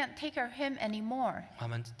can't take care of him anymore. 他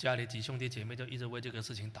们家里几兄弟姐妹就一直为这个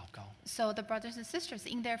事情祷告。So the brothers and sisters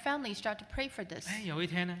in their families start to pray for this. 有一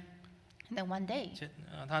天呢， And then one day,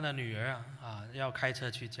 他的女儿要开车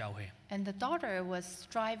去教会。and the daughter was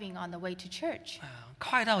driving on the way to church.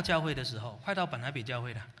 快到教会的时候，快到本来比教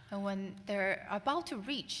会的。And when they're about to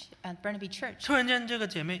reach Burnaby Church, 突然间这个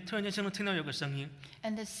姐妹突然间听到有个声音，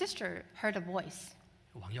 and the sister heard a voice,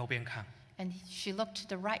 往右边看， and she looked to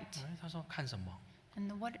the right. 她说看什么？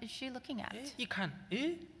 And what is she looking at? 一看，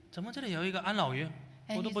怎么这里有一个安老院？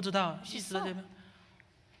我都不知道，一直在这边。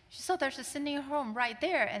 She saw there's a senior home right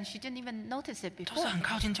there, and she didn't even notice it 都是 before. 很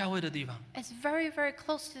靠近教会的地方。 It's very, very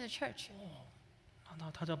close to the church.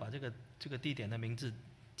 她就把这个地点的名字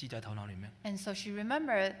记在头脑里面。 And so she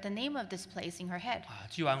remembered the name of this place in her head.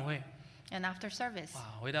 聚完会， And after service,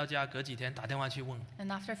 回到家隔几天打电话去问。 and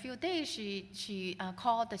after a few days, she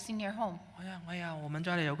called the senior home. 哎呀，我们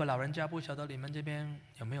家里有个老人家，不晓得你们这边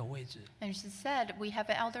有没有位置？ And she said, we have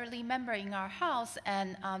an elderly member in our house,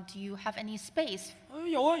 and do you have any space?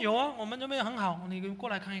 有啊，我们这边很好，你过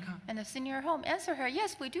来看一看。 And the senior home answered her,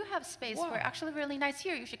 yes, we do have space. Wow. We're actually really nice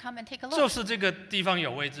here. You should come and take a 就 look. 是这个地方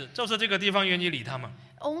有位置，就是这个地方愿意理他们。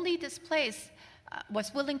 Only this place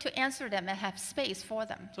was willing to answer them and have space for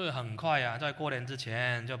them. 所以很快呀，在过年之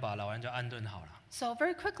前就把老人家安顿好了。 So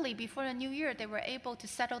very quickly before the new year, they were able to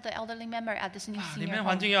settle the elderly member at this new 里 senior 面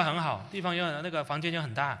环 home. 境又很好，地方又那个房间又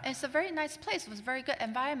很大。 And it's a very nice place with very good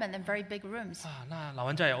environment and very big rooms. 那老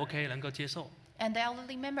人家也 OK， 能够接受。 And the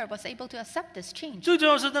elderly member was able to accept this change. 最重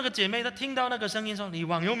要是那个姐妹，她听到那个声音说：“你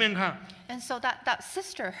往右面看。” And so that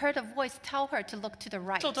sister heard a voice tell her to look to the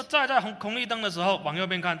right. 就在红绿灯的时候往右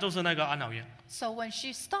边看，就是那个安老院。 So when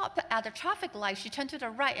she stopped at the traffic light, she turned to the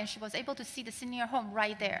right and she was able to see the senior home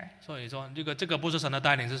right there. 所以说这个不是神的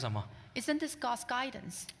带领是什么？ Isn't this God's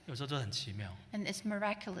guidance? 有时候这很奇妙。 And it's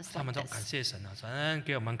miraculous 他 like 们说感 this. 谢神啊，神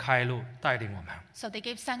给我们开路，带领我们。 So they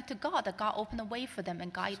gave thanks to God that God opened a way for them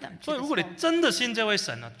and guide them 所 to 以如 this 果你 home. 真的信这位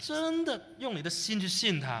神啊，真的用你的心去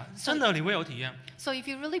信他，真的你会有体验。 So if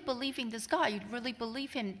you really believe in this God, you really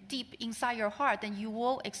believe Him deep inside your heart, then you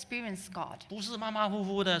will experience God. 不是马马虎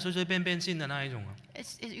虎的、随随便便信的那一种啊。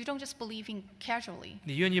 You don't just believe in casually.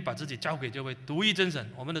 你愿意把自己交给这位独一真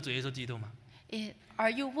神，我们的主耶稣基督吗？ Are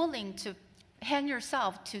you willing to hand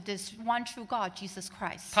yourself to this one true God, Jesus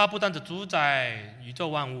Christ? 他不单只主宰宇宙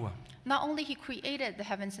万物啊， Not only He created the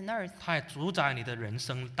heavens and earth, 他还主宰你的人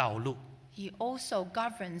生道路。 He also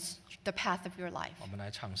governs the path of your life. 我们来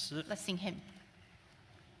唱诗。 Let's sing hymn.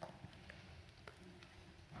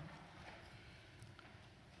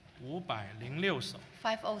 506首。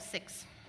 506.